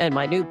Storm, and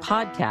my new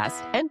podcast,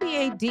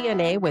 NBA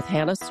DNA with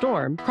Hannah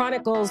Storm,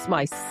 chronicles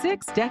my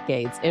 6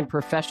 decades in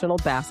professional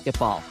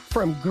basketball.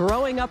 From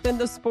growing up in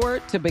the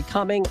sport to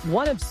becoming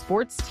one of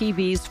sports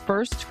TV's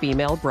first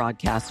female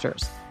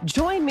broadcasters.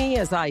 Join me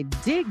as I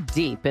dig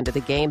deep into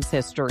the game's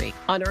history,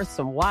 unearth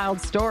some wild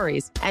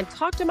stories, and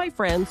talk to my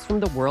friends from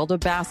the world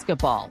of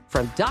basketball,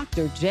 from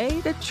Dr.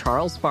 J to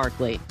Charles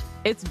Barkley.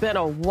 It's been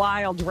a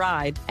wild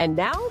ride, and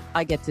now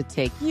I get to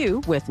take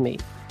you with me.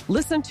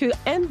 Listen to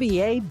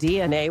NBA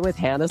DNA with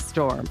Hannah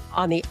Storm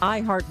on the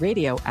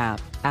iHeartRadio app,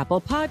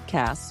 Apple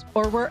Podcasts,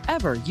 or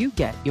wherever you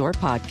get your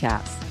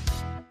podcasts.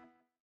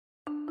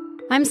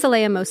 I'm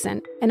Saleha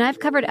Mohsin, and I've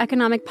covered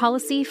economic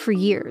policy for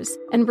years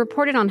and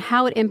reported on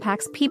how it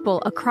impacts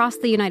people across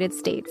the United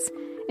States.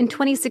 In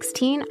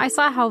 2016, I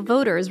saw how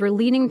voters were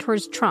leaning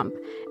towards Trump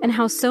and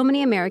how so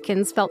many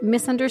Americans felt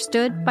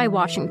misunderstood by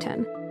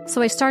Washington.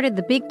 So I started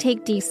The Big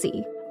Take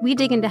DC. We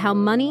dig into how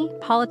money,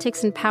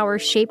 politics, and power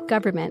shape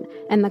government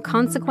and the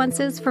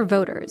consequences for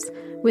voters.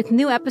 With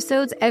new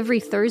episodes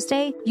every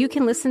Thursday, you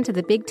can listen to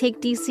The Big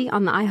Take DC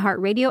on the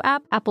iHeartRadio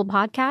app, Apple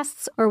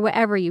Podcasts, or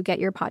wherever you get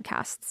your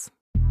podcasts.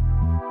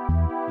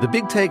 The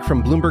Big Take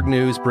from Bloomberg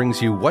News brings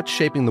you what's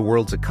shaping the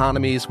world's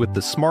economies with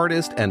the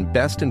smartest and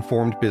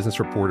best-informed business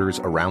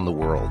reporters around the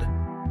world.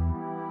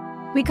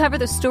 We cover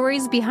the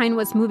stories behind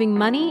what's moving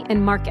money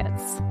and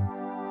markets,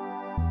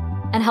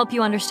 and help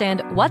you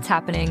understand what's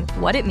happening,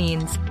 what it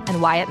means,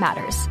 and why it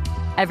matters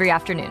every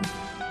afternoon.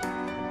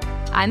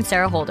 I'm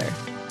Sarah Holder.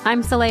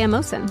 I'm Saleha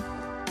Mohsin.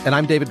 And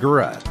I'm David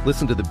Gura.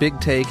 Listen to The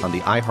Big Take on the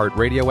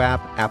iHeartRadio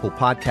app, Apple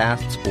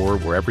Podcasts, or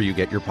wherever you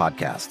get your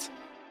podcasts.